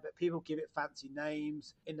time, but people give it fancy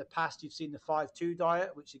names. In the past, you've seen the 5-2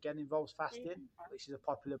 diet, which again involves fasting, which is a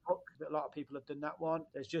popular book, but a lot of people have done that one.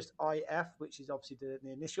 There's just IF, which is obviously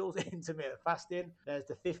the initials, intermittent fasting. There's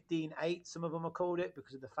the 15-8, some of them are called it,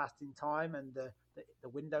 because of the fasting time and the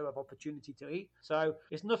window of opportunity to eat. So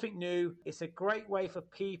it's nothing new. It's a great way for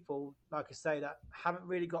people, like I say, that haven't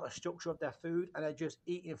really got a structure of their food and they're just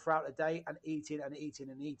eating throughout the day and eating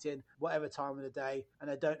whatever time of the day, and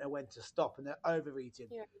they don't know when to stop and they're overeating.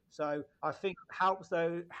 So I think helps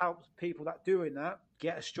people that doing that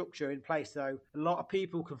get a structure in place. So a lot of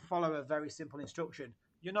people can follow a very simple instruction.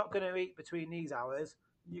 You're not going to eat between these hours.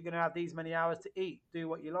 You're going to have these many hours to eat. Do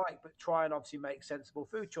what you like, but try and obviously make sensible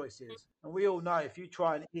food choices. And we all know if you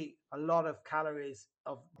try and eat a lot of calories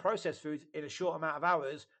of processed foods in a short amount of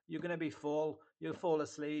hours, you're going to be full. You'll fall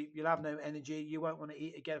asleep. You'll have no energy. You won't want to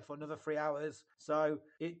eat again for another 3 hours. So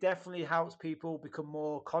it definitely helps people become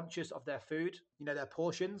more conscious of their food, their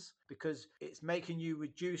portions, because it's making you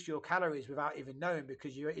reduce your calories without even knowing,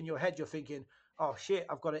 because you're in your head, you're thinking, oh shit,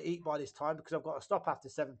 I've got to eat by this time because I've got to stop after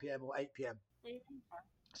 7 p.m. or 8 p.m. Mhm.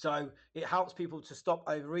 So it helps people to stop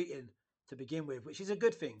overeating to begin with, which is a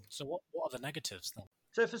good thing. So what are the negatives then?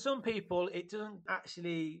 So for some people, it doesn't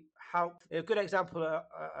actually help. A good example,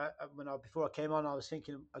 before I came on, I was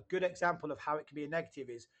thinking a good example of how it can be a negative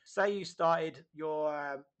is, say you started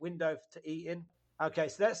your window to eating. Okay,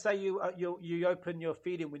 so let's say you open your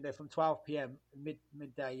feeding window from 12 p.m.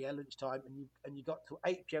 midday, yeah, lunchtime, and you got to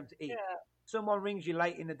 8 p.m. to eat. Yeah. Someone rings you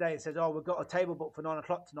late in the day and says, "Oh, we've got a table booked for 9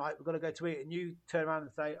 o'clock tonight. We've got to go to eat," and you turn around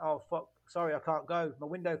and say, "Oh, fuck, sorry, I can't go. My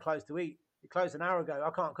window closed to eat. It closed an hour ago.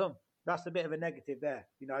 I can't come." That's a bit of a negative there.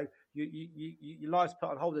 Your life's put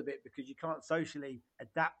on hold a bit because you can't socially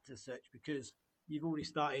adapt to such because you've already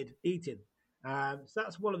started eating. So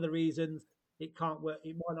that's one of the reasons it can't work.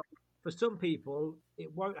 It might not. For some people,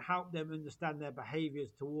 it won't help them understand their behaviors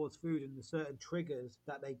towards food and the certain triggers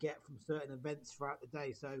that they get from certain events throughout the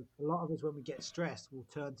day. So a lot of us, when we get stressed, will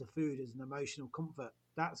turn to food as an emotional comfort.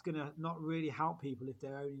 That's going to not really help people if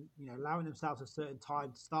they're only, allowing themselves a certain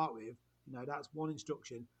time to start with. That's one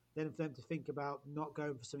instruction. Then for them to think about not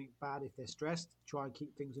going for something bad if they're stressed, try and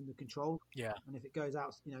keep things under control. Yeah. And if it goes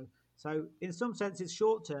out, so in some senses,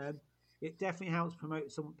 short term, it definitely helps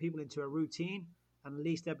promote some people into a routine, and at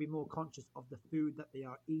least they'll be more conscious of the food that they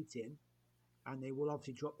are eating, and they will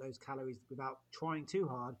obviously drop those calories without trying too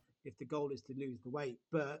hard if the goal is to lose the weight.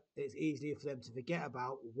 But it's easier for them to forget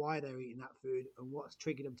about why they're eating that food and what's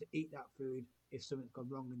triggered them to eat that food if something's gone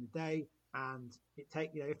wrong in the day. And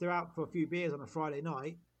if they're out for a few beers on a Friday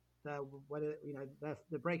night, they're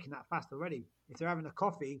breaking that fast already. If they're having a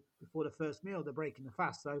coffee before the first meal, they're breaking the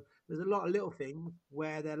fast. So there's a lot of little things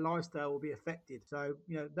where their lifestyle will be affected. So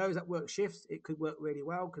those that work shifts, it could work really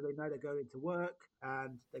well because they know they're going to work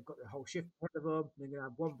and they've got the whole shift ahead of them. They're going to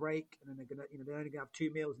have one break, and then they're only going to have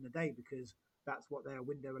 2 meals in a day because that's what their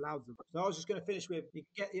window allows them. So I was just going to finish with,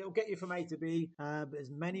 it'll get you from A to B. But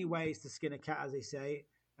there's many ways to skin a cat, as they say,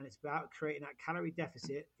 and it's about creating that calorie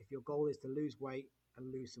deficit if your goal is to lose weight and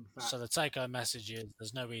lose some fat. So the take-home message is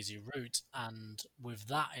there's no easy route, and with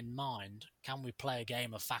that in mind, can we play a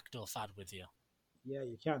game of fact or fad with you? Yeah,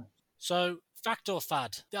 you can. So, fact or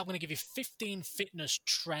fad? I'm going to give you 15 fitness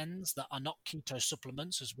trends that are not keto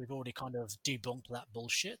supplements, as we've already kind of debunked that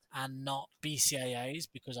bullshit, and not BCAAs,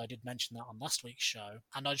 because I did mention that on last week's show.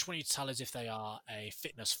 And I just want you to tell us if they are a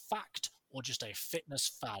fitness fact or just a fitness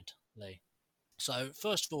fad, Lee. So,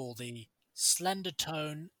 first of all, the Slender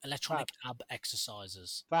Tone electronic ab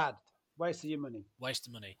exercises. Fad. Waste of your money. Waste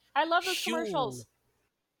of money. I love those commercials.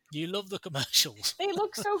 You love the commercials. They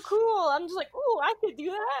look so cool. I'm just like, ooh, I could do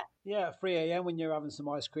that. Yeah, at 3 a.m. when you're having some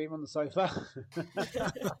ice cream on the sofa.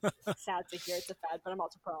 Sad to hear it's a fad, but I'm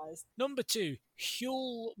not surprised. Number 2,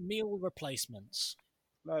 Huel meal replacements.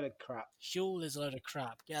 Load of crap. Huel is a load of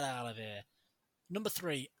crap. Get out of here. Number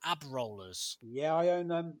 3, ab rollers. Yeah, I own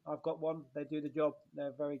them. I've got one. They do the job.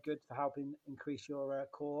 They're very good for helping increase your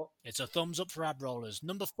core. It's a thumbs up for ab rollers.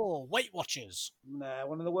 Number 4, Weight Watchers. Nah,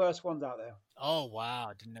 one of the worst ones out there. Oh, wow.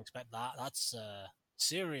 I didn't expect that. That's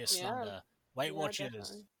serious slander. Weight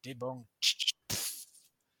Watchers. Debunk.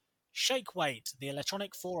 Shake Weight, the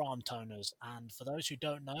electronic forearm toners. And for those who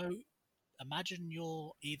don't know, imagine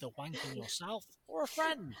you're either wanking yourself or a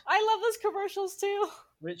friend. I love those commercials too.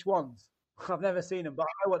 Which ones? I've never seen them, but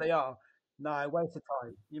I know what they are. No, waste of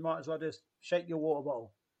time. You might as well just shake your water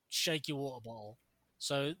bottle. Shake your water bottle.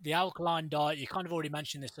 So the alkaline diet, you kind of already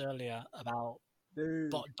mentioned this earlier about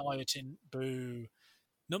dieting. Boo.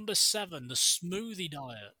 Number 7, the smoothie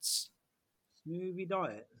diets. Smoothie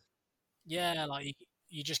diets? Yeah, like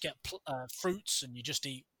you just get fruits and you just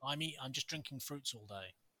eat. I'm just drinking fruits all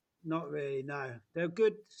day. Not really, no. They're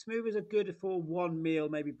good. Smoothies are good for one meal,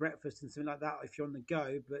 maybe breakfast and something like that if you're on the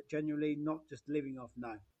go, but generally not just living off,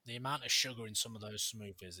 no. The amount of sugar in some of those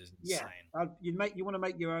smoothies is insane. Yeah, you want to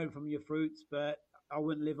make your own from your fruits, but I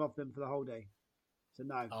wouldn't live off them for the whole day. So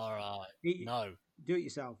no. All right. No. Do it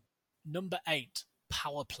yourself. Number 8,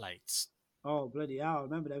 power plates. Oh, bloody hell. I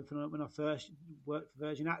remember them from when I first worked for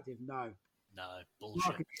Virgin Active. No. No,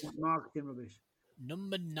 bullshit. Marketing rubbish.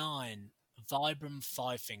 Number 9, Vibram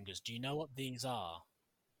 5 Fingers. Do you know what these are?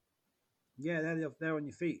 Yeah, they're on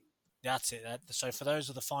your feet. That's it. So for those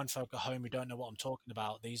of the fine folk at home who don't know what I'm talking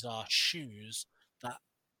about, these are shoes that,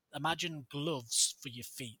 imagine gloves for your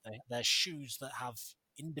feet. They're shoes that have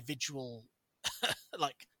individual,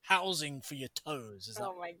 like, housing for your toes.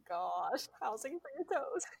 Oh my gosh, housing for your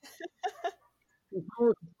toes. It's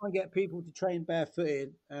hard to try and get people to train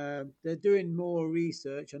barefooted. They're doing more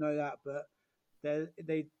research, I know that, but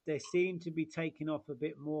they seem to be taking off a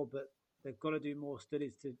bit more, but they've got to do more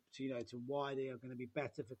studies to why they are going to be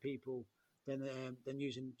better for people than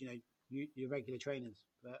using your regular trainers.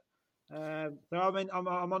 But So I mean, I'm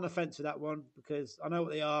on the fence with that one because I know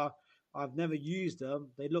what they are. I've never used them.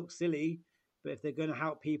 They look silly, but if they're going to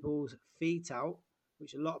help people's feet out,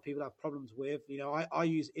 which a lot of people have problems with, I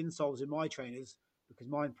use insoles in my trainers because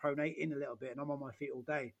mine pronate in a little bit, and I'm on my feet all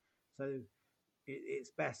day, so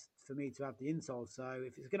it's best for me to have the insole. So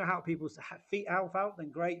if it's going to help people's feet health out, then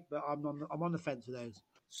great. But I'm on the fence with those.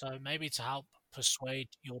 So maybe to help persuade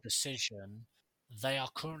your decision, they are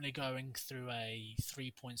currently going through a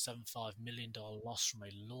 $3.75 million loss from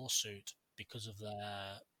a lawsuit because of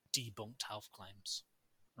their debunked health claims.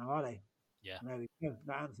 Oh, are they? Yeah. There we go.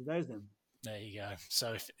 That answers those then. There you go.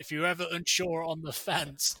 So if you're ever unsure on the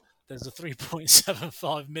fence, there's a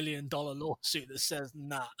 $3.75 million lawsuit that says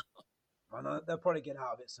nah. I know they'll probably get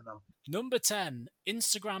out of it somehow. Number 10,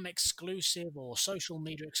 Instagram exclusive or social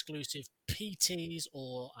media exclusive PTs,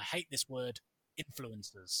 or I hate this word,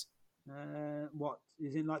 influencers. What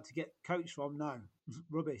is in like to get coached from? No,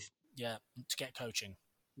 rubbish. Yeah, to get coaching.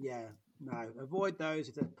 Yeah, no, avoid those.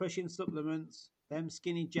 If they're pushing supplements, them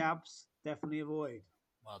skinny jabs, definitely avoid.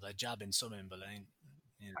 Well, they're jabbing some in, but they ain't.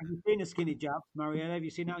 Have you seen a skinny jab, Marielle? Have you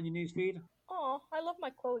seen that on your newsfeed? Oh, I love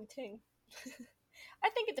my Chloe Ting. I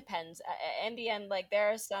think it depends. In the end, like,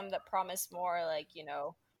 there are some that promise more, like,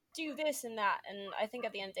 do this and that. And I think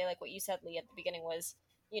at the end of the day, like what you said, Lee, at the beginning was,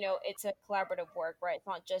 it's a collaborative work, right? It's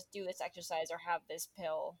not just do this exercise or have this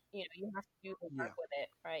pill. You have to do the work with it,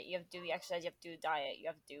 right? You have to do the exercise, you have to do the diet, you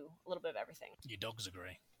have to do a little bit of everything. Your dogs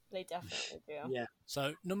agree. They definitely do. Yeah.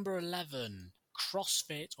 So, number 11,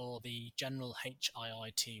 CrossFit or the general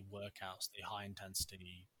HIIT workouts, the high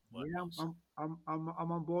intensity workouts. Yeah,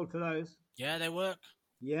 I'm on board for those. Yeah, they work.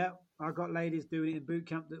 Yeah, I got ladies doing it in boot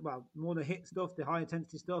camp. Well, more the HIIT stuff, the high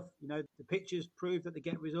intensity stuff. The pictures prove that they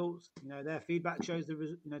get results. Their feedback shows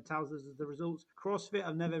tells us the results. CrossFit,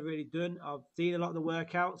 I've never really done. I've seen a lot of the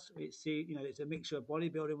workouts. It's a mixture of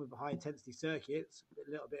bodybuilding with high intensity circuits.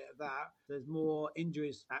 A little bit of that. There's more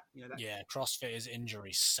injuries. Yeah, CrossFit is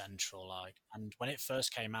injury central. And when it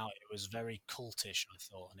first came out, it was very cultish, I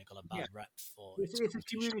thought, and it got a bad rep for. It's a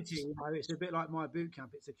community. It's a bit like my boot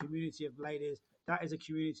camp. It's a community of ladies. That is a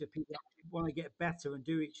community of people that want to get better and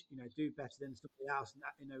do better than somebody else,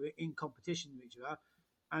 and in competition with each other.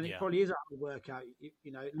 And it probably is a hard workout.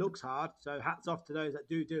 It looks hard. So hats off to those that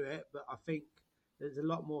do it. But I think there's a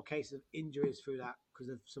lot more cases of injuries through that because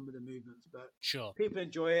of some of the movements. But sure, people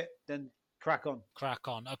enjoy it. Then crack on.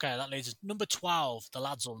 Okay, that leads number 12. The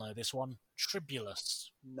lads will know this one. Tribulus.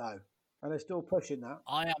 No, and they're still pushing that.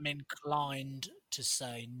 I am inclined to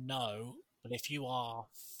say no. But if you are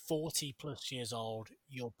 40 plus years old,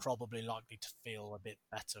 you're probably likely to feel a bit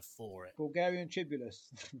better for it. Bulgarian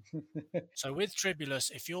Tribulus. So with Tribulus,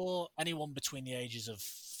 if you're anyone between the ages of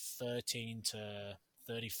 13 to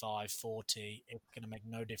 35, 40, it's going to make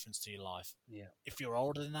no difference to your life. Yeah. If you're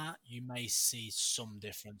older than that, you may see some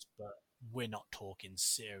difference, but we're not talking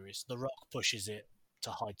serious. The Rock pushes it to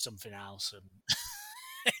hide something else,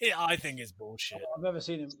 and I think it's bullshit. I've never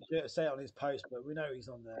seen him say it on his post, but we know he's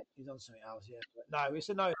on there. He's on something else, yeah. But no, it's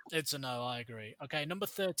a no. It's a no, I agree. Okay, number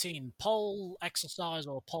 13, pole exercise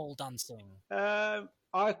or pole dancing?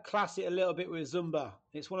 I class it a little bit with Zumba.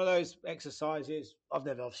 It's one of those exercises. I've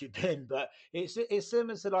never obviously been, but it's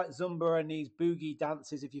similar to like Zumba and these boogie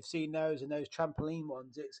dances. If you've seen those and those trampoline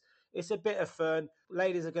ones, it's a bit of fun.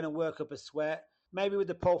 Ladies are going to work up a sweat. Maybe with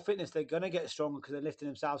the pole fitness, they're going to get stronger because they're lifting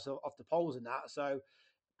themselves off the poles and that. So,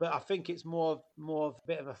 but I think it's more of a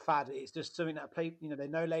bit of a fad. It's just something that they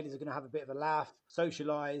know ladies are going to have a bit of a laugh,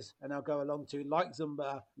 socialise, and they'll go along to. Like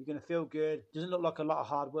Zumba, you're going to feel good. Doesn't look like a lot of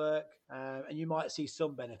hard work, and you might see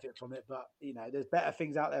some benefit from it. But there's better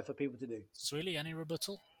things out there for people to do. Sweetie, any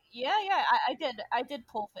rebuttal? Yeah, I did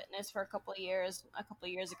pole fitness for a couple of years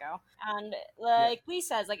ago, and like Lee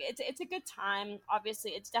says, like it's a good time.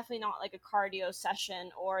 Obviously, it's definitely not like a cardio session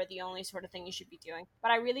or the only sort of thing you should be doing. But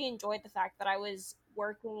I really enjoyed the fact that I was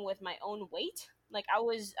working with my own weight. Like I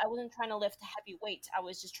wasn't trying to lift a heavy weight. I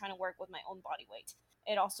was just trying to work with my own body weight.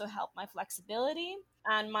 It also helped my flexibility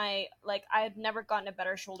and I had never gotten a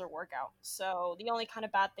better shoulder workout. So the only kind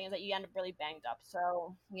of bad thing is that you end up really banged up.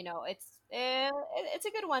 So, it's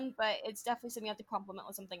a good one, but it's definitely something you have to complement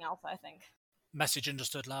with something else, I think. Message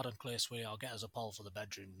understood loud and clear, sweetie. I'll get us a poll for the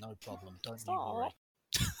bedroom. No problem. Don't you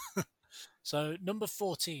worry. So, number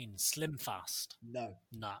 14, Slim Fast. No.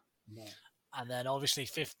 Nah. No. And then obviously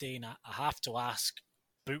 15, I have to ask,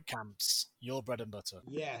 boot camps, your bread and butter.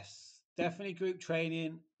 Yes. Definitely group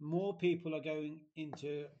training. More people are going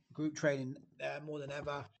into group training more than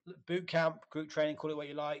ever. Boot camp, group training, call it what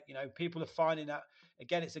you like. People are finding that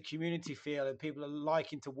again, it's a community feel, and people are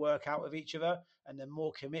liking to work out with each other, and they're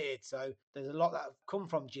more committed. So there's a lot that have come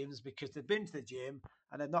from gyms because they've been to the gym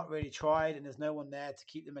and they've not really tried, and there's no one there to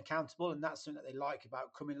keep them accountable. And that's something that they like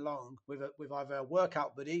about coming along with either a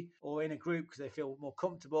workout buddy or in a group, because they feel more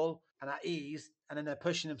comfortable and at ease, and then they're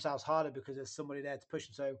pushing themselves harder because there's somebody there to push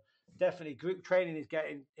them. So definitely group training is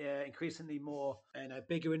getting increasingly more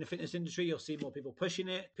bigger in the fitness industry. You'll see more people pushing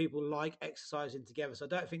it. People like exercising together, so I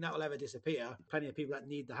don't think that will ever disappear. Plenty of people that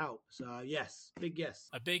need the help. So yes, big yes.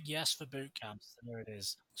 A big yes for boot camps. There it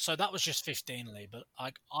is. So that was just 15, Lee, but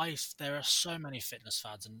there are so many fitness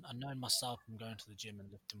fads, and I know myself from going to the gym and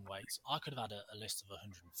lifting weights, I could have had a list of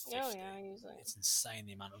 150. Oh yeah, usually. It's insane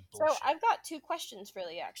the amount of bullshit. So I've got two questions for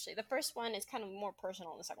you, actually. The first one is kind of more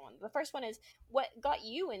personal than the second one. The first one is, what got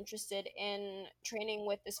you interested in training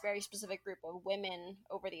with this very specific group of women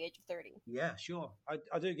over the age of 30? Yeah, sure.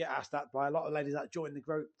 I do get asked that by a lot of ladies that join the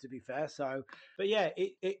group, to be fair. So, but yeah,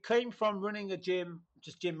 it came from running a gym,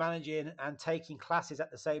 just gym managing and taking classes at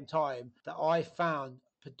the same time, that I found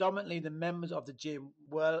predominantly the members of the gym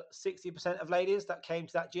were 60% of ladies that came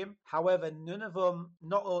to that gym. However, none of them,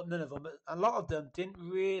 but a lot of them didn't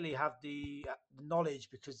really have the knowledge,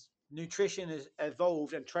 because nutrition has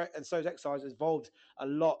evolved and so has exercise has evolved a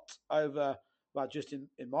lot over, well, just in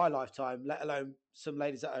my lifetime, let alone some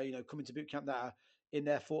ladies that are, coming to boot camp that are in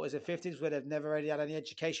their 40s and 50s, where they've never really had any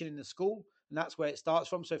education in the school. And that's where it starts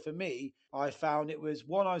from. So for me, I found it was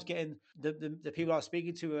one, I was getting the people I was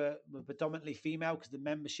speaking to were predominantly female, because the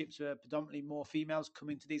memberships were predominantly more females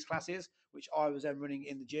coming to these classes, which I was then running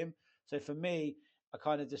in the gym. So for me, I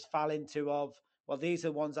kind of just fell into well, these are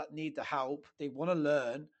the ones that need the help. They want to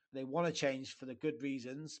learn, they want to change for the good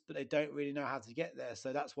reasons, but they don't really know how to get there.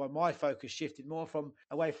 So that's why my focus shifted more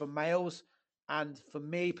away from males. And for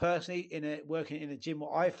me personally, working in a gym,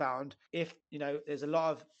 what I found, if there's a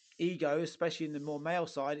lot of ego, especially in the more male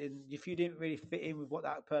side, and if you didn't really fit in with what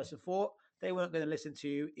that person thought, they weren't going to listen to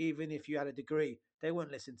you. Even if you had a degree, they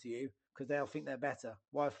wouldn't listen to you, because they'll think they're better.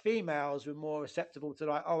 While females were more receptive to,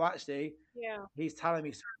 like, oh, actually, yeah, he's telling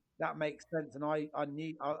me that makes sense, and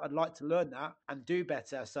I'd like to learn that and do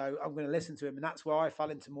better, so I'm going to listen to him. And that's where I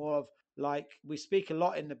fell into more of, like, we speak a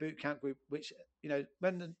lot in the boot camp group, which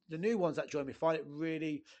when the new ones that join me find it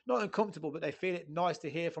really not uncomfortable, but they feel it nice to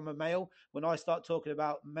hear from a male when I start talking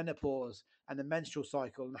about menopause and the menstrual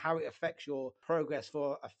cycle and how it affects your progress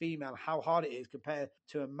for a female, how hard it is compared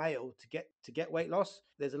to a male to get weight loss.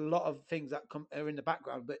 There's a lot of things that are in the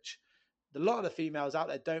background, which a lot of the females out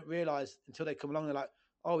there don't realize until they come along. They're like,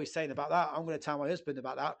 oh, he's saying about that, I'm going to tell my husband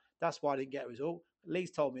about that. That's why I didn't get a result.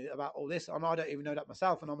 Lee's told me about all this, and I don't even know that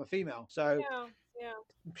myself, and I'm a female. So yeah.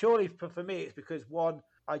 Purely for me, it's because, one,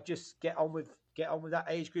 I just get on with that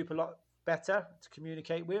age group a lot better to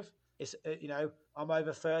communicate with. It's I'm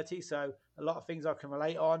over 30, so a lot of things I can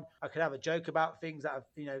relate on. I can have a joke about things that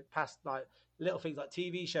have past, like little things like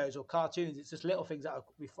TV shows or cartoons. It's just little things that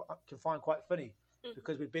we can find quite funny,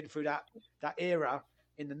 because we've been through that era.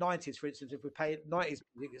 In the 90s, for instance, if we play 90s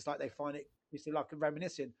music, it's like they find it, it's like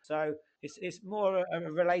reminiscing. So it's more a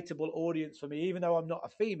relatable audience for me. Even though I'm not a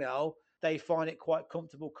female, they find it quite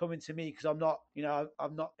comfortable coming to me, because I'm not, I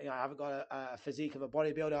haven't got a physique of a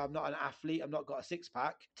bodybuilder. I'm not an athlete. I've not got a six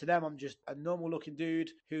pack. To them, I'm just a normal looking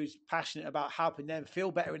dude who's passionate about helping them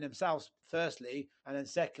feel better in themselves, firstly, and then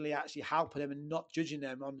secondly, actually helping them and not judging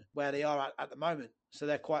them on where they are at the moment. So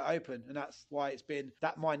they're quite open, and that's why it's been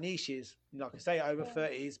that my niche is, like I say, over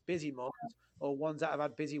 30s, busy moms, or ones that have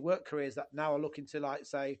had busy work careers that now are looking to, like,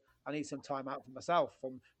 say, I need some time out for myself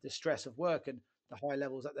from the stress of work and the high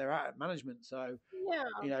levels that they're at management. So,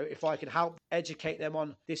 if I can help educate them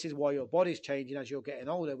on, this is why your body's changing as you're getting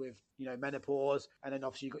older with, menopause, and then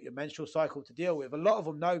obviously you've got your menstrual cycle to deal with. A lot of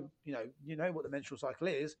them know, what the menstrual cycle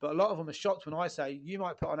is, but a lot of them are shocked when I say, you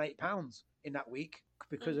might put on 8 pounds in that week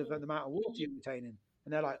because of the amount of water you're retaining.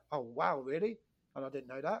 And they're like, oh, wow, really? And I didn't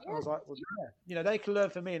know that. And I was like, well, yeah, they can learn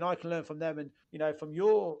from me and I can learn from them. And, from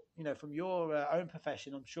your own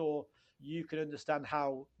profession, I'm sure you can understand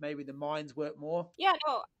how maybe the minds work more. Yeah,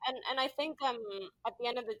 no, and I think at the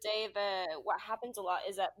end of the day, what happens a lot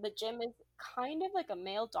is that the gym is kind of like a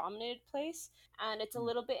male dominated place, and it's a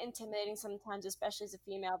little bit intimidating sometimes, especially as a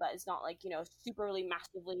female that is not, like, super really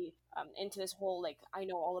massively into this whole, like, I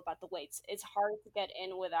know all about the weights. It's hard to get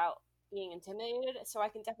in without being intimidated, so I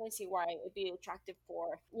can definitely see why it would be attractive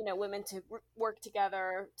for women to work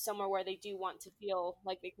together somewhere where they do want to feel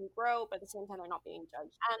like they can grow, but at the same time they're not being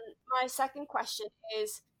judged. And my second question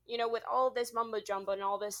is, with all this mumbo jumbo and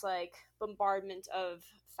all this, like, bombardment of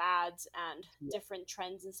fads and different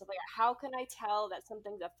trends and stuff like that, how can I tell that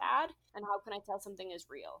something's a fad, and how can I tell something is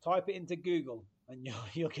real? Type it into Google and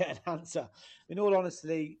you'll get an answer. In all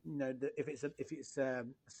honesty, if it's a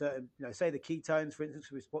certain, say the ketones, for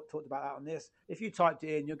instance, we talked about that on this. If you typed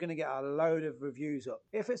it in, you're going to get a load of reviews up.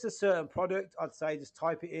 If it's a certain product, I'd say just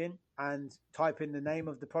type it in and type in the name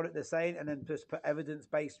of the product they're saying, and then just put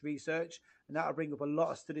evidence-based research, and that'll bring up a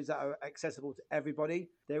lot of studies that are accessible to everybody.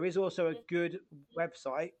 There is also a good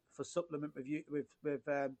website for supplement review with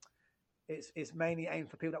it's mainly aimed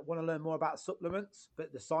for people that want to learn more about supplements,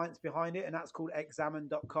 but the science behind it, and that's called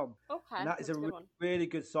examine.com. Okay. And that is a really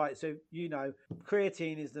good site. So,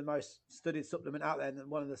 creatine is the most studied supplement out there and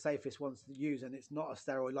one of the safest ones to use, and it's not a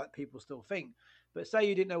steroid like people still think. But say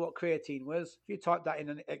you didn't know what creatine was, if you type that in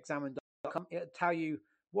on examine.com, it'll tell you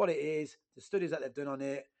what it is, the studies that they've done on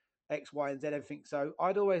it, X, Y, and Z, everything. So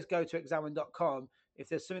I'd always go to examine.com. If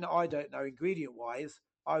there's something that I don't know ingredient-wise,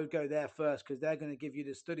 I would go there first because they're going to give you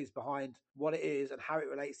the studies behind what it is and how it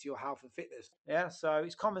relates to your health and fitness. Yeah, so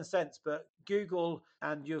it's common sense, but Google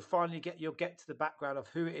and you'll get to the background of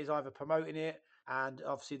who it is either promoting it, and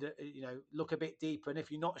obviously look a bit deeper. And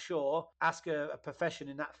if you're not sure, ask a profession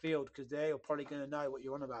in that field because they're probably going to know what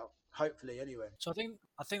you're on about. Hopefully, anyway. So I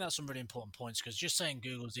think that's some really important points, because just saying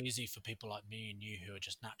Google's easy for people like me and you who are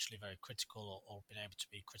just naturally very critical or been able to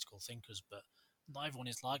be critical thinkers, but not everyone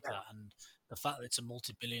is like that. And the fact that it's a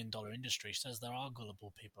multi-billion-dollar industry says there are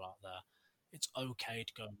gullible people out there. It's okay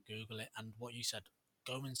to go and Google it, and what you said,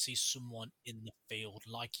 go and see someone in the field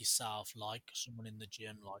like yourself, like someone in the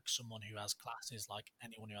gym, like someone who has classes, like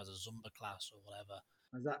anyone who has a Zumba class or whatever.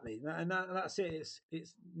 Exactly, and that's it.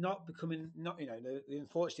 It's not becoming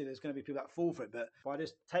unfortunately, there's going to be people that fall for it. But by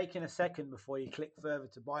just taking a second before you click further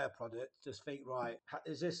to buy a product, just think, right,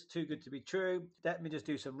 is this too good to be true? Let me just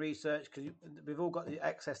do some research, because we've all got the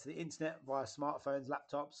access to the internet via smartphones,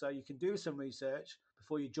 laptops, so you can do some research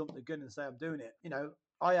before you jump the gun and say I'm doing it.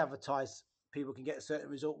 I advertise people can get certain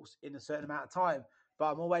results in a certain amount of time,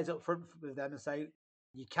 but I'm always upfront with them and say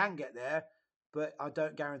you can get there, but I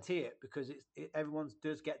don't guarantee it, because everyone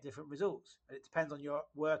does get different results. It depends on your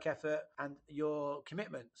work effort and your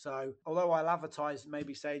commitment. So although I'll advertise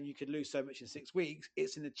maybe saying you could lose so much in 6 weeks,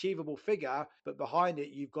 it's an achievable figure, but behind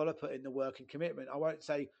it, you've got to put in the work and commitment. I won't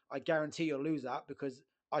say I guarantee you'll lose that, because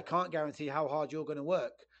I can't guarantee how hard you're going to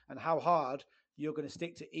work and how hard you're going to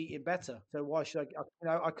stick to eating better. So why should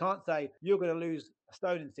I can't say you're going to lose a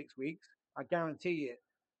stone in 6 weeks. I guarantee it,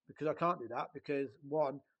 because I can't do that, because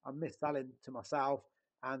one, I'm misselling to myself,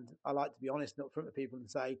 and I like to be honest and upfront with people and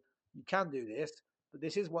say, you can do this, but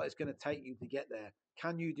this is what it's going to take you to get there.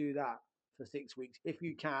 Can you do that for 6 weeks? If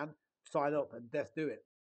you can, sign up and let's do it.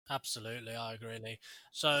 Absolutely, I agree, Lee.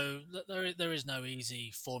 So there is no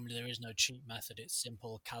easy formula, there is no cheap method. It's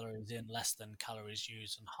simple: calories in, less than calories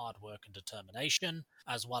used, and hard work and determination,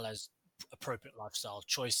 as well as appropriate lifestyle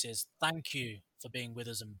choices. Thank you for being with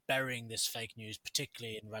us and burying this fake news,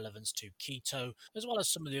 particularly in relevance to keto, as well as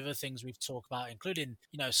some of the other things we've talked about, including,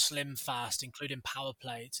 slim fast, including power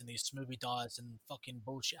plates and these smoothie diets and fucking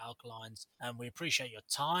bullshit alkalines. And we appreciate your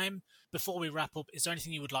time. Before we wrap up, is there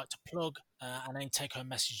anything you would like to plug and any take-home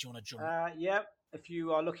message you want to jump? Yep. If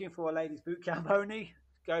you are looking for a ladies boot camp only,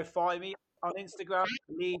 go find me on Instagram,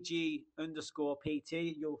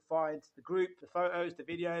 LeeG_PT. You'll find the group, the photos, the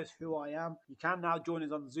videos, who I am. You can now join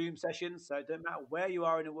us on Zoom sessions, so it doesn't matter where you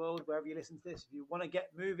are in the world, wherever you listen to this. If you want to get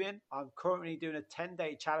moving, I'm currently doing a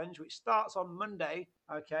 10-day challenge, which starts on Monday.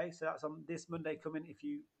 Okay, so that's on this Monday coming. If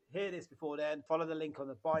you hear this before then, follow the link on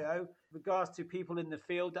the bio. With regards to people in the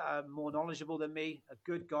field that are more knowledgeable than me, a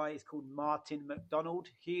good guy is called Martin McDonald.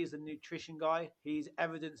 He is a nutrition guy. He's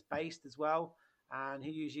evidence-based as well, and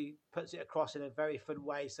he usually puts it across in a very fun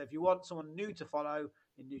way. So if you want someone new to follow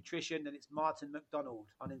in nutrition, then it's Martin McDonald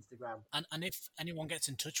on Instagram. And if anyone gets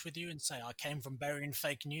in touch with you and say, I came from burying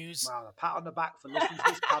fake news, well, a pat on the back for listening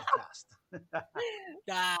to this podcast.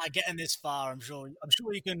 Getting this far, I'm sure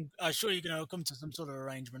you can come to some sort of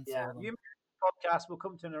arrangement for them. Podcast will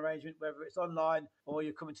come to an arrangement, whether it's online or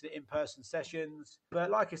you're coming to the in-person sessions.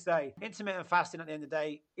 But like I say, intermittent fasting at the end of the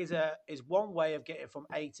day is one way of getting from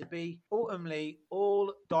A to B. Ultimately,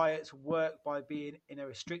 all diets work by being in a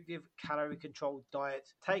restrictive, calorie-controlled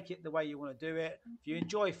diet. Take it the way you want to do it. If you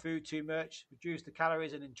enjoy food too much, reduce the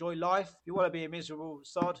calories and enjoy life. If you want to be a miserable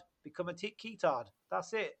sod, become a ketard.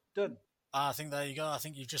 That's it. Done. I think there you go. I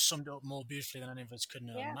think you've just summed it up more beautifully than any of us could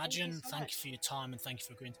imagine. Thank you for your time, and thank you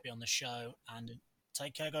for agreeing to be on the show, and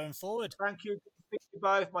take care going forward. Thank you. Thank you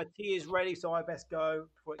both. My tea is ready, so I best go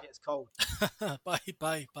before it gets cold.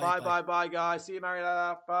 Bye, guys. See you,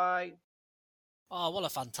 Mariella. Bye. Oh, what a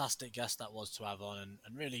fantastic guest that was to have on,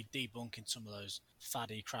 and really debunking some of those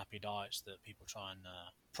faddy, crappy diets that people try and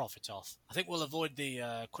profit off. I think we'll avoid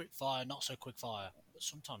the quick fire, not so quick fire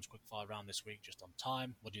sometimes quickfire round this week just on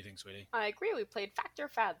time. What do you think, sweetie? I agree. We played Fact or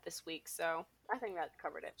Fad this week, so I think that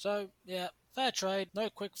covered it. So, yeah, fair trade. No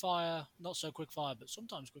quickfire, not so quickfire, but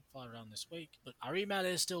sometimes quickfire around this week. But our email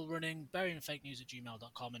is still running,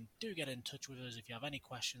 buryingfakenews@gmail.com, and do get in touch with us if you have any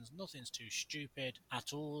questions. Nothing's too stupid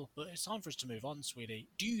at all. But it's time for us to move on, sweetie.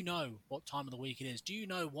 Do you know what time of the week it is? Do you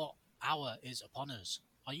know what hour is upon us?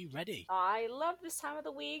 Are you ready? I love this time of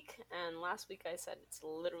the week, and last week I said it's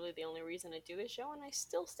literally the only reason I do this show, and I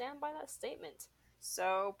still stand by that statement.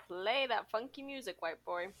 So play that funky music, white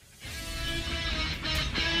boy.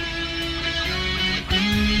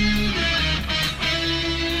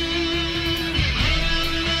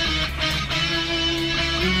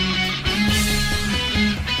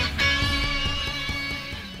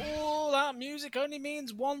 All that music only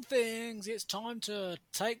means one thing. It's time to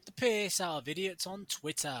take the piss out of idiots on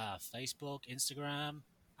Twitter, Facebook, Instagram,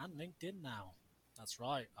 and LinkedIn now. That's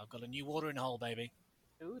right. I've got a new watering hole, baby.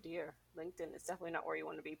 Oh dear, LinkedIn is definitely not where you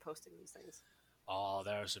want to be posting these things. Oh,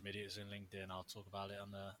 there are some idiots in LinkedIn. I'll talk about it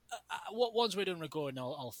on the... once we're done recording,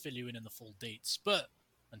 I'll fill you in the full deets. But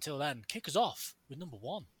until then, kick us off with number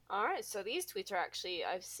one. All right, so these tweets are actually,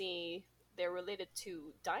 I've seen they're related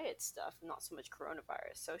to diet stuff, not so much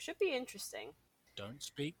coronavirus. So it should be interesting. Don't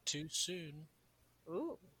speak too soon.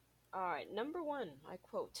 Ooh. All right, number one, I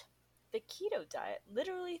quote, "The keto diet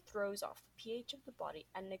literally throws off the pH of the body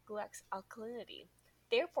and neglects alkalinity,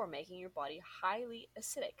 therefore making your body highly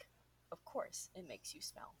acidic. Of course, it makes you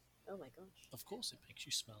smell." Oh my gosh. Of course it makes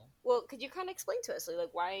you smell. Well, could you kind of explain to us,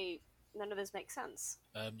 like why none of this makes sense?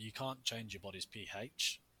 You can't change your body's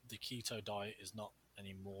pH. The keto diet is not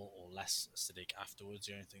any more or less acidic afterwards.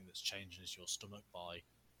 The only thing that's changing is your stomach by,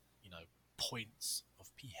 points of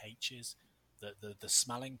pHs. The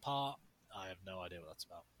smelling part, I have no idea what that's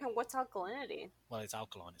about. And what's alkalinity? Well, it's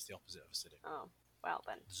alkaline. It's the opposite of acidic. Oh, well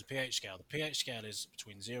then. There's a pH scale. The pH scale is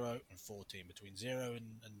between 0 and 14. Between 0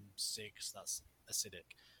 and 6, that's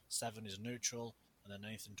acidic. 7 is neutral, and then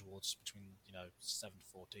anything towards between 7 to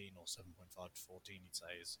 14 or 7.5 to 14, you'd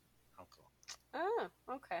say is alkaline. Oh,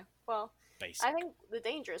 okay. Well, Basic. I think the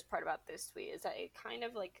dangerous part about this tweet is that it kind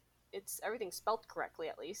of it's everything spelled correctly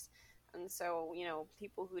at least. And so,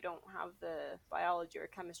 people who don't have the biology or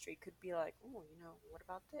chemistry could be like, oh, what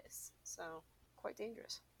about this? So, quite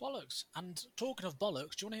dangerous. Bollocks. And talking of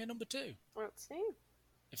bollocks, do you want to hear number 2? Let's see.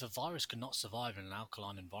 If a virus cannot survive in an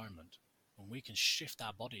alkaline environment, then we can shift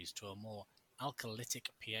our bodies to a more alkalytic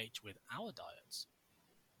pH with our diets.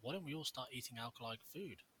 Why don't we all start eating alkaline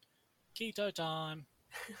food? Keto time.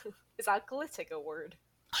 Is alkalytic a word?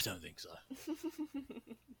 I don't think so.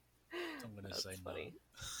 I'm going to say funny.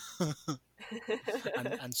 no.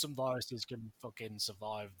 and some viruses can fucking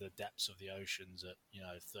survive the depths of the oceans at,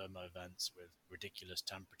 thermo vents with ridiculous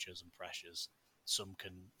temperatures and pressures. Some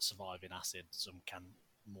can survive in acid, some can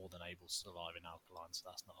more than able to survive in alkaline, so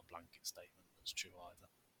that's not a blanket statement that's true either,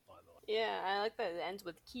 by the way. Yeah, I like that it ends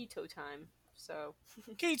with keto time. So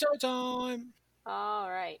Keto time! All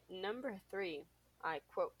right, number 3. I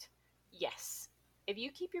quote, "Yes, if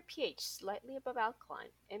you keep your pH slightly above alkaline,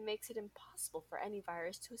 it makes it impossible for any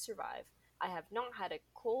virus to survive. I have not had a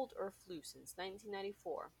cold or flu since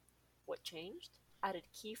 1994. What changed? Added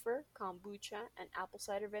kefir, kombucha, and apple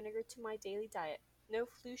cider vinegar to my daily diet. No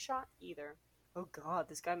flu shot either." Oh god,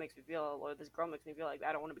 this girl makes me feel like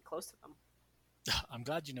I don't want to be close to them. I'm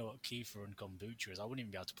glad you know what kefir and kombucha is. I wouldn't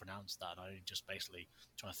even be able to pronounce that. I'm just basically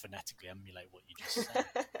trying to phonetically emulate what you just said.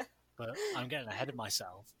 But I'm getting ahead of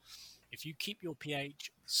myself. If you keep your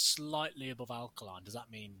pH slightly above alkaline, does that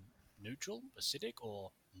mean neutral, acidic,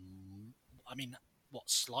 or,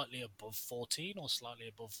 slightly above 14 or slightly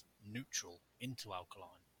above neutral into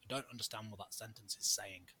alkaline? I don't understand what that sentence is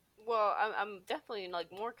saying. Well, I'm definitely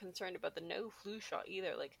more concerned about the no flu shot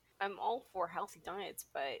either. I'm all for healthy diets,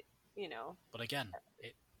 but But again,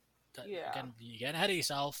 Yeah. again, you're getting ahead of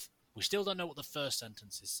yourself. We still don't know what the first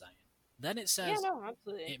sentence is saying. Then it says, yeah, no,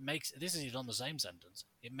 absolutely. this is on the same sentence.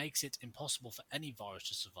 It makes it impossible for any virus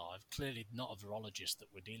to survive. Clearly not a virologist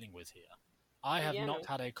that we're dealing with here. I have not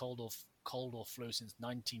had a cold or flu since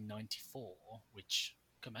 1994, which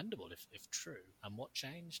commendable if true. And what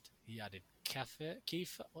changed? He added kefir.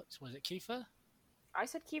 What was it? Kefir? I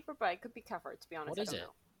said kefir, but it could be kefir. To be honest, What is I don't it?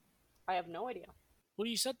 know. I have no idea. Well,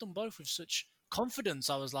 you said them both with such confidence.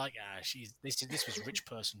 I was like, this was rich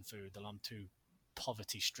person food that I'm too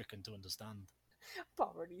poverty-stricken to understand.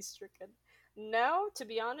 Poverty-stricken. No, to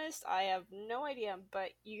be honest, I have no idea.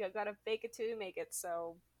 But you gotta fake it till you make it.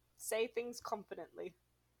 So say things confidently.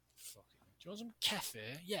 Fucking. Do you want some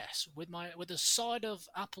kefir? Yes, with a side of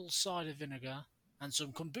apple cider vinegar and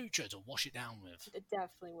some kombucha to wash it down with. It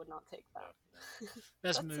definitely would not take that.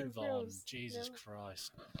 Let's That's so move on. gross. Jesus No.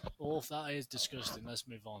 Christ. Oh, that is disgusting. Let's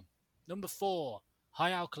move on. Number 4.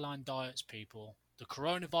 High alkaline diets, people. The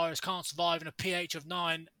coronavirus can't survive in a pH of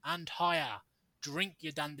 9 and higher. Drink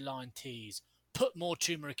your dandelion teas. Put more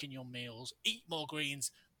turmeric in your meals. Eat more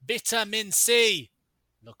greens. Vitamin C.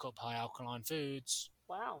 Look up high alkaline foods.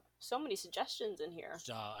 Wow, so many suggestions in here.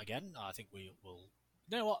 So again, I think we will...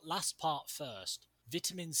 You know what? Last part first.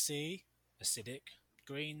 Vitamin C, acidic.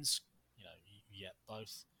 Greens, you get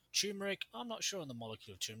both. Turmeric, I'm not sure on the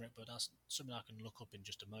molecule of turmeric, but that's something I can look up in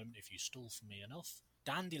just a moment if you stall for me enough.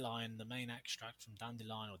 Dandelion, the main extract from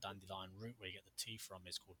dandelion or dandelion root where you get the tea from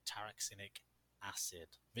is called taraxinic acid.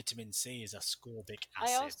 Vitamin C is ascorbic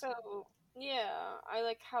acid. I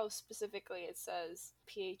like how specifically it says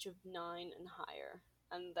pH of 9 and higher.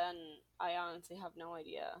 And then I honestly have no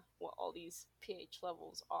idea what all these pH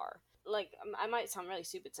levels are. Like, I might sound really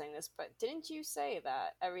stupid saying this, but didn't you say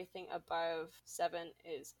that everything above 7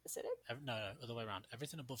 is acidic? No, other way around.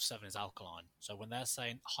 Everything above 7 is alkaline. So when they're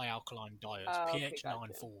saying high alkaline diets, pH 9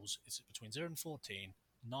 falls, it's between 0 and 14.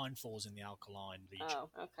 9 falls in the alkaline region. Oh,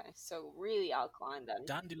 okay. So really alkaline then.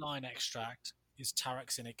 Dandelion extract is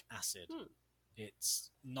taraxinic acid. It's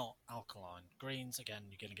not alkaline. Greens, again,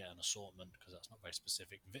 you're going to get an assortment because that's not very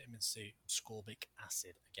specific. Vitamin C, ascorbic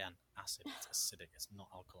acid. Again, acid, it's acidic, it's not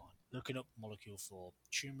alkaline. Looking up molecule for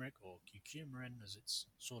turmeric or curcumin, as it's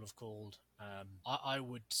sort of called, I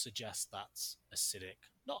would suggest that's acidic.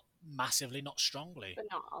 Not massively, not strongly. But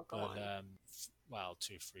not alkaline. But,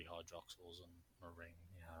 2,3 hydroxyls and marine.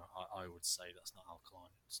 I would say that's not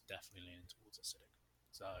alkaline. It's definitely leaning towards acidic.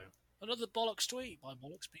 So... Another Bollocks tweet by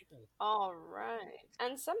Bollocks people. All right.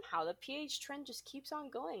 And somehow the pH trend just keeps on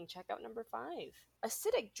going. Check out number 5.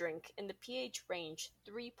 Acidic drink in the pH range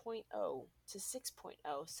 3.0 to 6.0,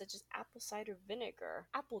 such as apple cider vinegar,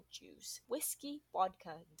 apple juice, whiskey,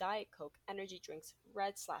 vodka, Diet Coke, energy drinks,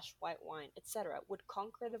 red/white wine, etc., would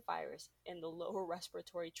conquer the virus in the lower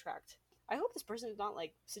respiratory tract. I hope this person is not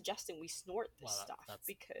suggesting we snort this stuff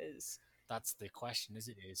because... That's the question,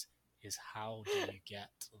 is how do you get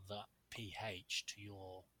that pH to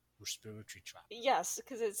your respiratory tract? Yes,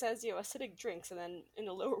 because it says, acidic drinks, and then in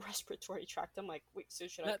the lower respiratory tract, I'm like, wait, so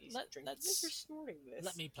should I be drinking this or snorting this?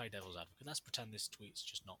 Let me play devil's advocate. Let's pretend this tweet's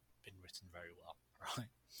just not been written very well, right?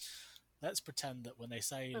 Let's pretend that when they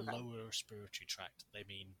say lower respiratory tract, they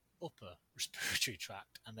mean upper respiratory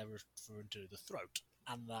tract, and they're referring to the throat,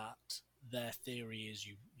 and that their theory is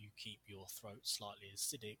you keep your throat slightly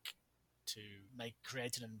acidic to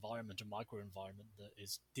create an environment, a microenvironment that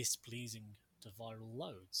is displeasing to viral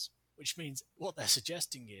loads. Which means what they're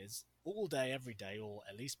suggesting is all day, every day, or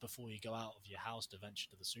at least before you go out of your house to venture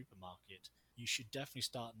to the supermarket, you should definitely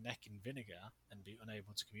start necking vinegar and be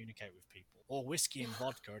unable to communicate with people. Or whiskey and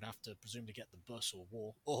vodka and have to presumably get the bus or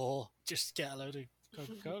walk, or just get a load of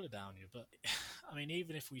Coca-Cola down you. But I mean,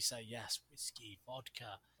 even if we say yes, whiskey,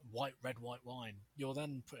 vodka, red white wine, you're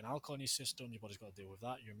then putting alcohol in your system, your body's got to deal with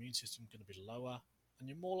that, your immune system's going to be lower, and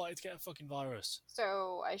you're more likely to get a fucking virus.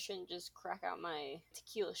 So I shouldn't just crack out my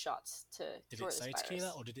tequila shots to cure this virus. Did it say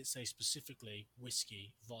tequila, or did it say specifically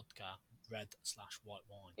whiskey, vodka, red/white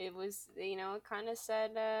wine? It was, it kind of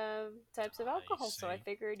said types of alcohol, so I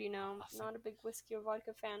figured, not a big whiskey or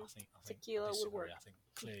vodka fan. I think tequila would work. I think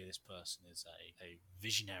clearly this person is a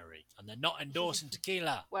visionary, and they're not endorsing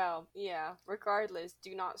tequila. Well, yeah, regardless,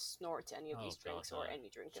 do not snort any of these drinks or any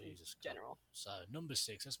drink in general. So, number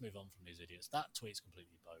 6, let's move on from these idiots. That tweet's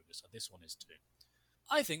completely bogus, so this one is too.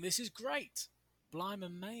 I think this is great. I'm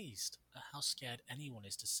amazed at how scared anyone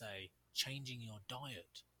is to say changing your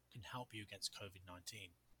diet can help you against COVID-19.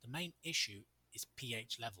 The main issue is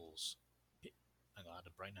pH levels. Hang on, I had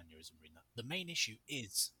a brain aneurysm reading that. The main issue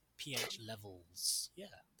is pH levels. Yeah,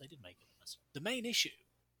 they did make it. The main issue...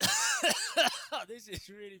 This is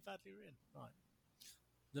really badly written. Right.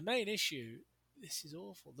 The main issue... This is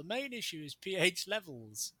awful. The main issue is pH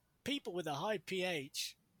levels. People with a high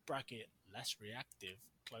pH, bracket, less reactive,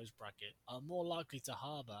 close bracket, are more likely to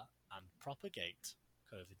harbour and propagate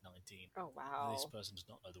COVID-19. Oh, wow. This person does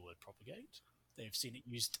not know the word propagate. They've seen it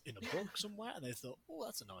used in a book somewhere, and they thought, oh,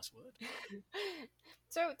 that's a nice word.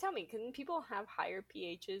 So, tell me, can people have higher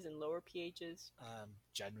pHs and lower pHs?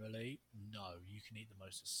 Generally, no. You can eat the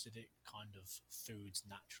most acidic kind of foods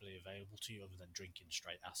naturally available to you, other than drinking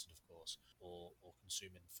straight acid, of course, or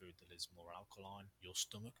consuming food that is more alkaline. Your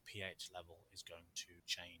stomach pH level is going to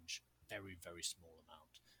change very, very small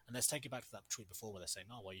amount. And let's take it back to that tweet before where they're saying,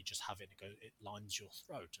 oh, well, you just have it and it lines your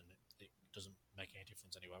throat, and it doesn't make any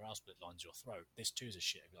difference anywhere else, but it lines your throat. This too is a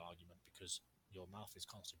shit argument because your mouth is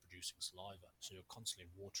constantly producing saliva, so you're constantly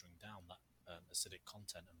watering down that acidic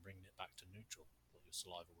content and bringing it back to neutral, what your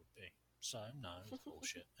saliva would be. So, no, it's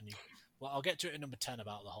bullshit. Well, I'll get to it in number 10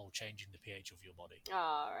 about the whole changing the pH of your body.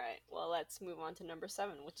 Alright, well, let's move on to number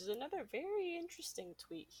 7, which is another very interesting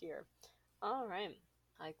tweet here. Alright,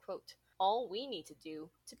 I quote, "All we need to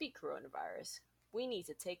do to beat coronavirus, we need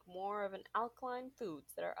to take more of an alkaline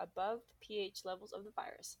foods that are above the pH levels of the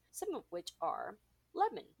virus, some of which are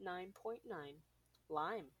lemon 9.9,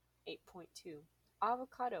 lime 8.2,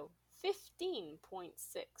 avocado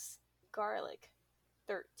 15.6, garlic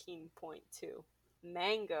 13.2,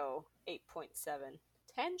 mango 8.7,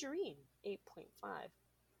 tangerine 8.5,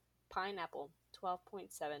 pineapple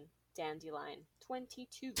 12.7, dandelion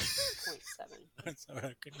 22.7. Sorry,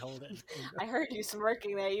 I couldn't hold it. I heard you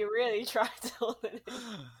smirking there. You really tried to hold it in.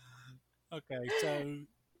 Okay, so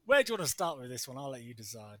where do you want to start with this one? I'll let you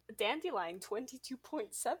decide. Dandelion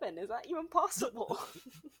 22.7. Is that even possible?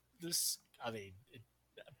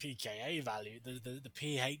 PKA value, the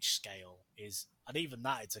pH scale is, and even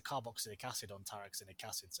that, it's a carboxylic acid on taraxinic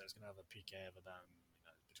acid, so it's going to have a pKa of around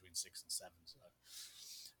between 6 and 7. So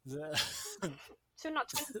So not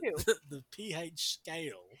 22. the pH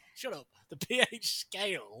scale. Shut up. The pH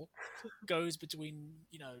scale goes between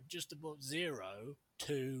just above 0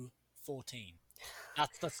 to 14.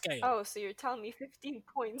 That's the scale. Oh, so you're telling me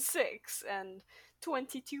 15.6 and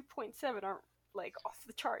 22.7 aren't like off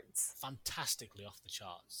the charts? Fantastically off the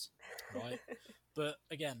charts, right? But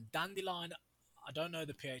again, dandelion, I don't know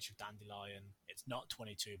the pH of dandelion. It's not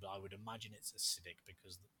 22, but I would imagine it's acidic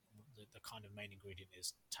because the kind of main ingredient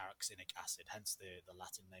is taraxinic acid, hence the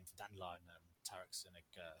Latin name for dandelion, taraxinic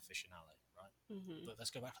officinale, right? Mm-hmm. But let's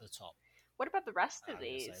go back to the top. What about the rest of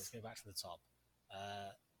these? Let's go back to the top.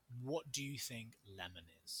 What do you think lemon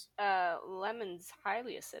is? Lemon's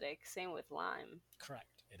highly acidic. Same with lime.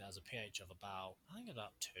 Correct. It has a pH of about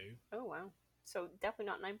 2. Oh, wow. So definitely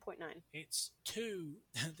not 9.9. It's 2.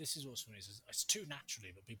 This is what's funny. It's 2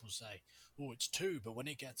 naturally, but people say, oh, it's 2, but when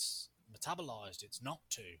it gets metabolized, it's not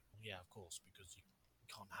 2. Yeah, of course, because you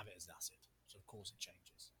can't have it as acid. So, of course, it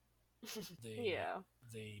changes.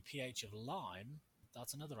 The pH of lime,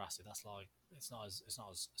 that's another acid. That's like, it's not as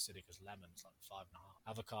acidic as lemon. It's like 5.5.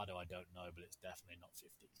 Avocado, I don't know, but it's definitely not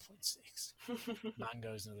 15.6.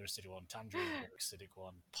 Mango is another acidic one. Tangerine is another acidic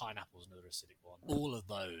one. Pineapple is another acidic one. All of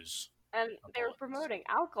those. And they're promoting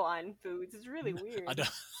alkaline foods. It's really weird.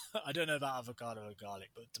 I don't know about avocado or garlic,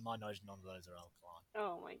 but to my knowledge, none of those are alkaline.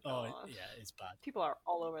 Oh my god. Oh, yeah, it's bad. People are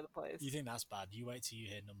all over the place. You think that's bad? You wait till you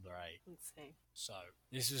hear number 8. Let's see. So,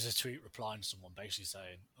 this was a tweet replying to someone basically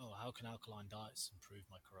saying, oh, how can alkaline diets improve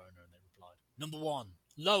my corona? And they replied, number 1,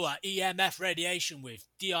 lower EMF radiation with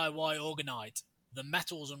DIY Orgonite. The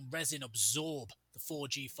metals and resin absorb the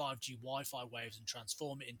 4G, 5G Wi-Fi waves and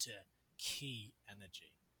transform it into key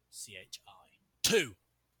energy, CHI. 2,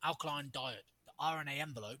 alkaline diet. The RNA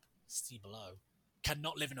envelope, see below,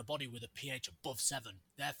 cannot live in a body with a pH above 7,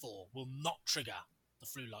 therefore will not trigger the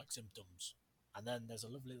flu-like symptoms. And then there's a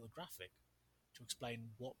lovely little graphic to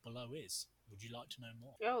explain what below is. Would you like to know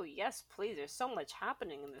more? Oh, yes, please. There's so much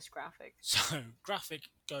happening in this graphic. So, graphic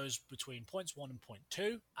goes between points 1 and point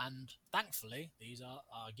 2, and thankfully, these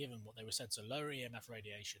are given what they were said. So, lower EMF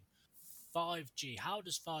radiation. 5G. How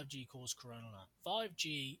does 5G cause corona?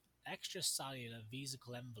 5G extracellular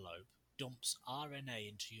vesicle envelope dumps RNA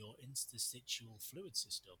into your interstitial fluid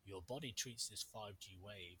system. Your body treats this 5G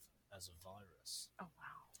wave as a virus. Oh,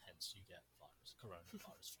 wow. Hence, you get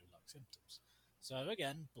coronavirus flu-like symptoms. So,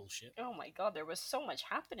 again, bullshit. Oh my god, there was so much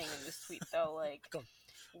happening in this tweet, though. Like, God.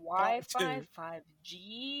 Wi-Fi,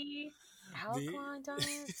 5G, alkaline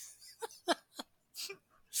diets.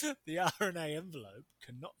 The RNA envelope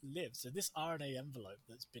cannot live. So this RNA envelope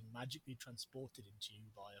that's been magically transported into you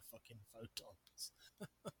via fucking photons.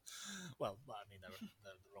 well, I mean, they're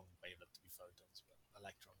the wrong wavelength to be photons, but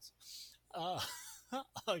electrons.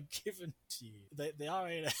 Are given to you. The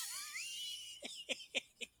RNA...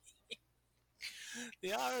 the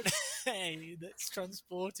RNA that's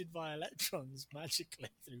transported by electrons magically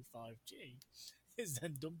through 5G is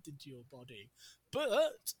then dumped into your body.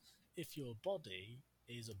 But if your body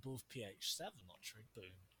is above pH 7, not shrink, boom.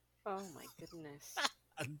 Oh my goodness.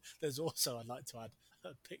 And there's also, I'd like to add,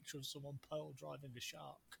 a picture of someone pole driving a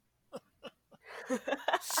shark.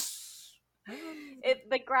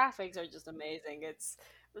 The graphics are just amazing. It's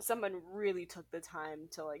someone really took the time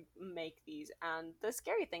to like make these, and the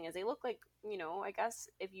scary thing is they look like, you know, I guess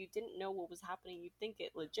if you didn't know what was happening you'd think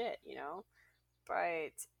it legit, you know,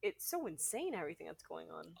 but it's so insane everything that's going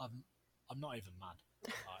on. I'm not even mad.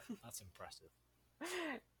 Right, that's impressive.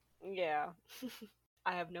 Yeah.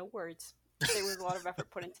 I have no words. there was a lot of effort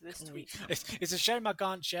put into this tweet. It's a shame I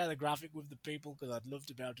can't share the graphic with the people because I'd love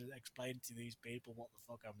to be able to explain to these people what the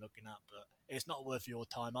fuck I'm looking at, but it's not worth your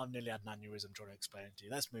time. I've nearly had an aneurysm trying to explain it to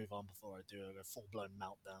you. Let's move on before I do a full-blown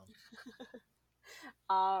meltdown.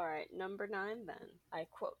 All right, number 9 then. I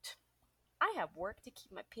quote, I have worked to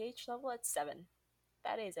keep my pH level at 7.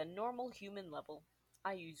 That is a normal human level.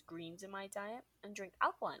 I use greens in my diet and drink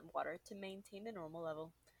alkaline water to maintain the normal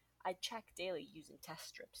level. I check daily using test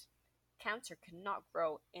strips. Cancer cannot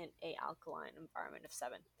grow in a alkaline environment of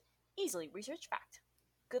 7. Easily researched fact.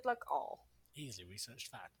 Good luck all. Easily researched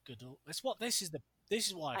fact. Good. This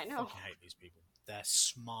is why I fucking hate these people. Their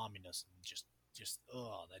smarminess and they're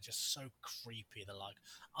just so creepy. They're like,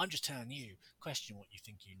 I'm just telling you, question what you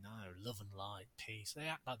think you know, love and light, peace. They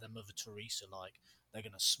act like they're Mother Teresa, like they're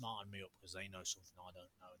gonna smarten me up because they know something I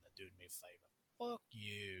don't know and they're doing me a favor. Fuck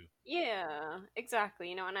you. Yeah,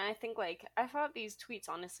 exactly. And I think I thought these tweets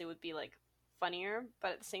honestly would be funnier,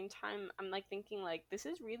 but at the same time, I'm thinking this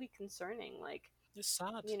is really concerning. It's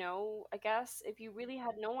sad. I guess if you really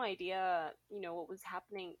had no idea, what was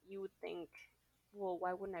happening, you would think, well,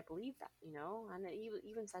 why wouldn't I believe that? And it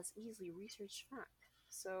even says easily researched fact.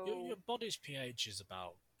 So your body's pH is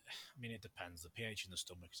about. I mean, it depends. The pH in the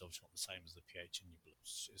stomach is obviously not the same as the pH in your blood.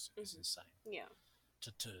 It's insane. Yeah.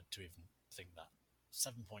 To even think that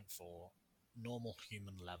 7.4 normal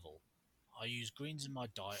human level. I use greens in my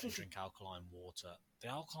diet and drink alkaline water. The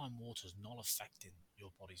alkaline water is not affecting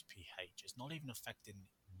your body's pH. It's not even affecting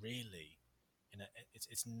really.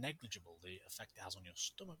 It's negligible the effect it has on your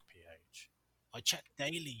stomach pH. I check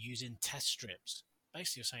daily using test strips.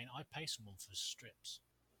 Basically, you're saying I pay someone for strips.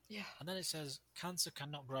 Yeah. And then it says cancer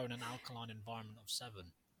cannot grow in an alkaline environment of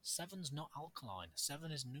 7. 7's not alkaline.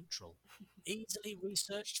 7 is neutral. Easily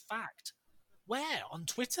researched fact. Where? On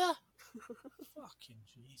Twitter? Fucking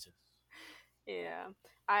Jesus. Yeah.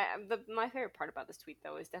 My favorite part about this tweet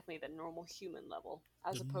though is definitely the normal human level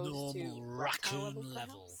as the opposed to normal raccoon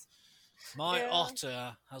level. Perhaps. My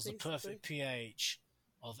otter has the perfect pH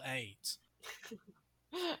of 8.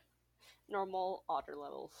 Normal otter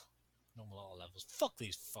levels. Normal otter levels. Fuck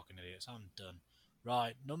these fucking idiots. I'm done.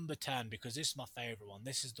 Right, number 10, because this is my favourite one.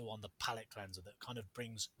 This is the one, the palate cleanser, that kind of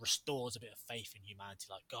restores a bit of faith in humanity.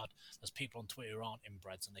 Like, God, there's people on Twitter who aren't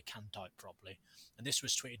inbreds and they can type properly. And this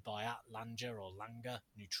was tweeted by @Langer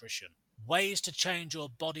Nutrition. Ways to change your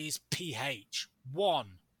body's pH.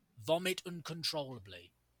 1. Vomit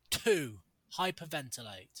uncontrollably. 2.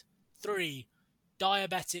 Hyperventilate. 3.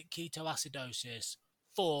 Diabetic ketoacidosis.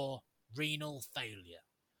 4. Renal failure.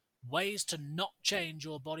 Ways to not change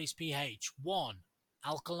your body's pH. 1.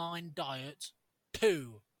 Alkaline diet.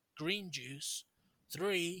 2. Green juice.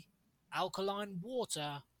 3. Alkaline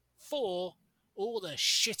water. 4. All the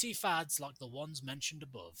shitty fads like the ones mentioned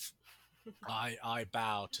above. I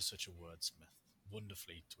bow to such a wordsmith.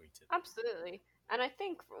 Wonderfully tweeted. Absolutely. And I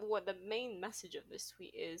think what the main message of this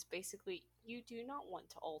tweet is basically you do not want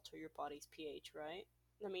to alter your body's pH, right?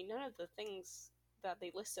 I mean, none of the things that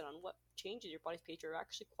they listed on what changes your body's pH are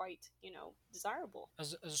actually quite, desirable.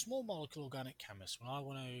 As a small molecule organic chemist, when I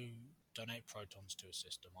want to donate protons to a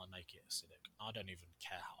system, I make it acidic. I don't even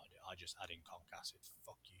care how I do it. I just add in conc acid.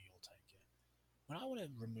 Fuck you, you'll take it. When I want to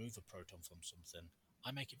remove a proton from something,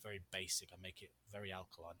 I make it very basic. I make it very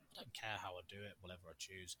alkaline. I don't care how I do it, whatever I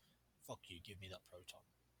choose. Fuck you, give me that proton.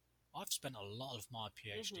 I've spent a lot of my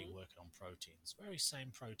PhD working on proteins. Very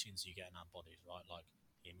same proteins you get in our bodies, right? Like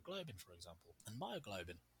hemoglobin, for example, and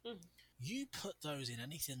myoglobin. You put those in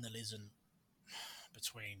anything that isn't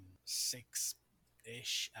between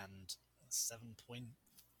 6-ish and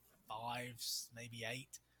 7.5, maybe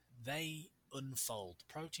 8, they unfold.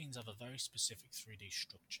 Proteins have a very specific 3D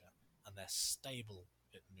structure, and they're stable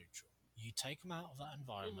at neutral. You take them out of that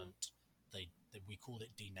environment, we call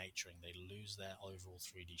it denaturing. They lose their overall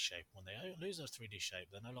 3D shape. When they lose their 3D shape,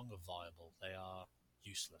 they're no longer viable. They are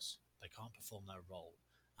useless. They can't perform their role.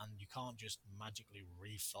 And you can't just magically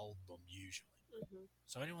refold them usually.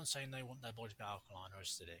 So anyone saying they want their body to be alkaline or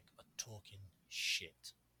acidic are talking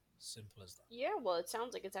shit. Simple as that. Yeah, well, it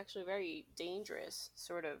sounds like it's actually a very dangerous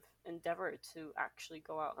sort of endeavor to actually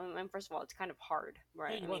go out. And first of all, it's kind of hard,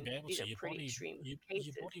 right? Yeah, you won't be able to. Your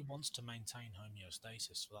body wants to maintain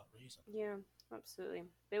homeostasis for that reason. Yeah, absolutely.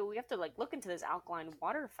 But we have to look into this alkaline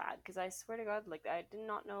water fad, because I swear to God, I did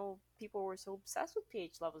not know people were so obsessed with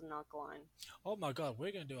pH levels in alkaline. Oh my God,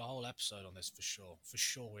 we're going to do a whole episode on this for sure. For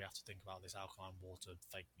sure, we have to think about this alkaline water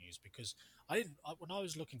fake news, because when I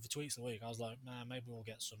was looking for tweets of the week, I was like, nah, maybe we'll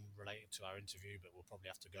get some related to our interview, but we'll probably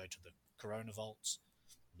have to go to the Corona Vaults.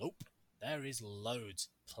 Nope, there is loads,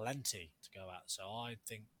 plenty to go at. So I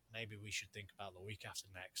think maybe we should think about the week after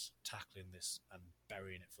next tackling this and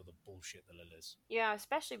burying it for the bullshit that it is. Yeah,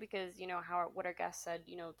 especially because, how what our guest said,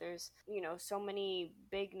 there's, so many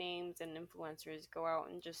big names and influencers go out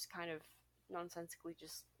and just kind of nonsensically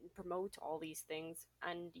just promote all these things,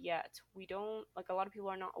 and yet we don't, like, a lot of people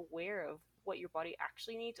are not aware of what your body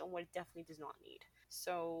actually needs and what it definitely does not need.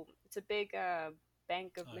 So it's a big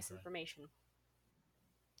bank of misinformation.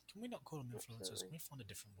 Can we not call them influencers? Absolutely. Can we find a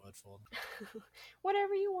different word for them?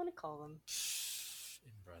 Whatever you want to call them.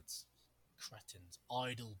 Inbreds. Cretins.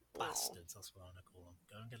 Idle bastards. That's what I'm going to call them.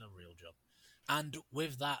 Go and get a real job. And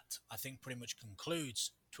with that, I think pretty much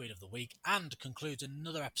concludes Tweet of the Week and concludes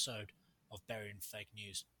another episode of Burying Fake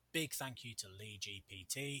News. Big thank you to Lee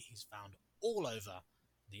GPT. He's found all over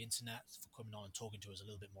the internet for coming on and talking to us a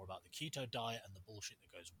little bit more about the keto diet and the bullshit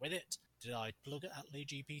that goes with it. Did I plug it at Lee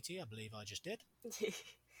GPT? I believe I just did.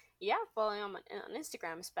 Yeah, following him on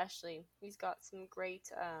Instagram especially. He's got some great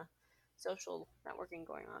social networking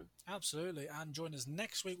going on. Absolutely, and join us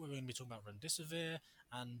next week. We're going to be talking about remdesivir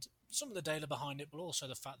and some of the data behind it, but also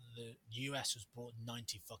the fact that the US has bought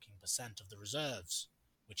 90% of the reserves,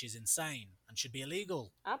 which is insane and should be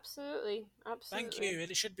illegal. Absolutely. Thank you.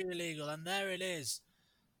 It should be illegal, and there it is.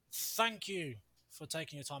 Thank you for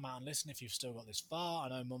taking your time out and listening. If you've still got this far, I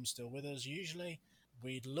know Mum's still with us usually.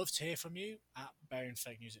 We'd love to hear from you at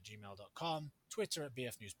buryingfakenews@gmail.com, Twitter at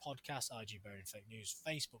BF News Podcast, IG Burying Fake News,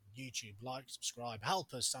 Facebook, YouTube, like, subscribe,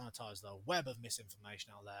 help us sanitize the web of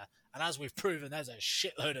misinformation out there. And as we've proven, there's a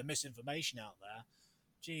shitload of misinformation out there.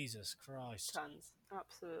 Jesus Christ. Tons.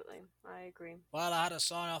 Absolutely. I agree. Well, I had to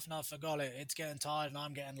sign off and I forgot it. It's getting tired and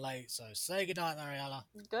I'm getting late. So say goodnight, Mariella.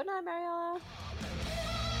 Good night, Mariella.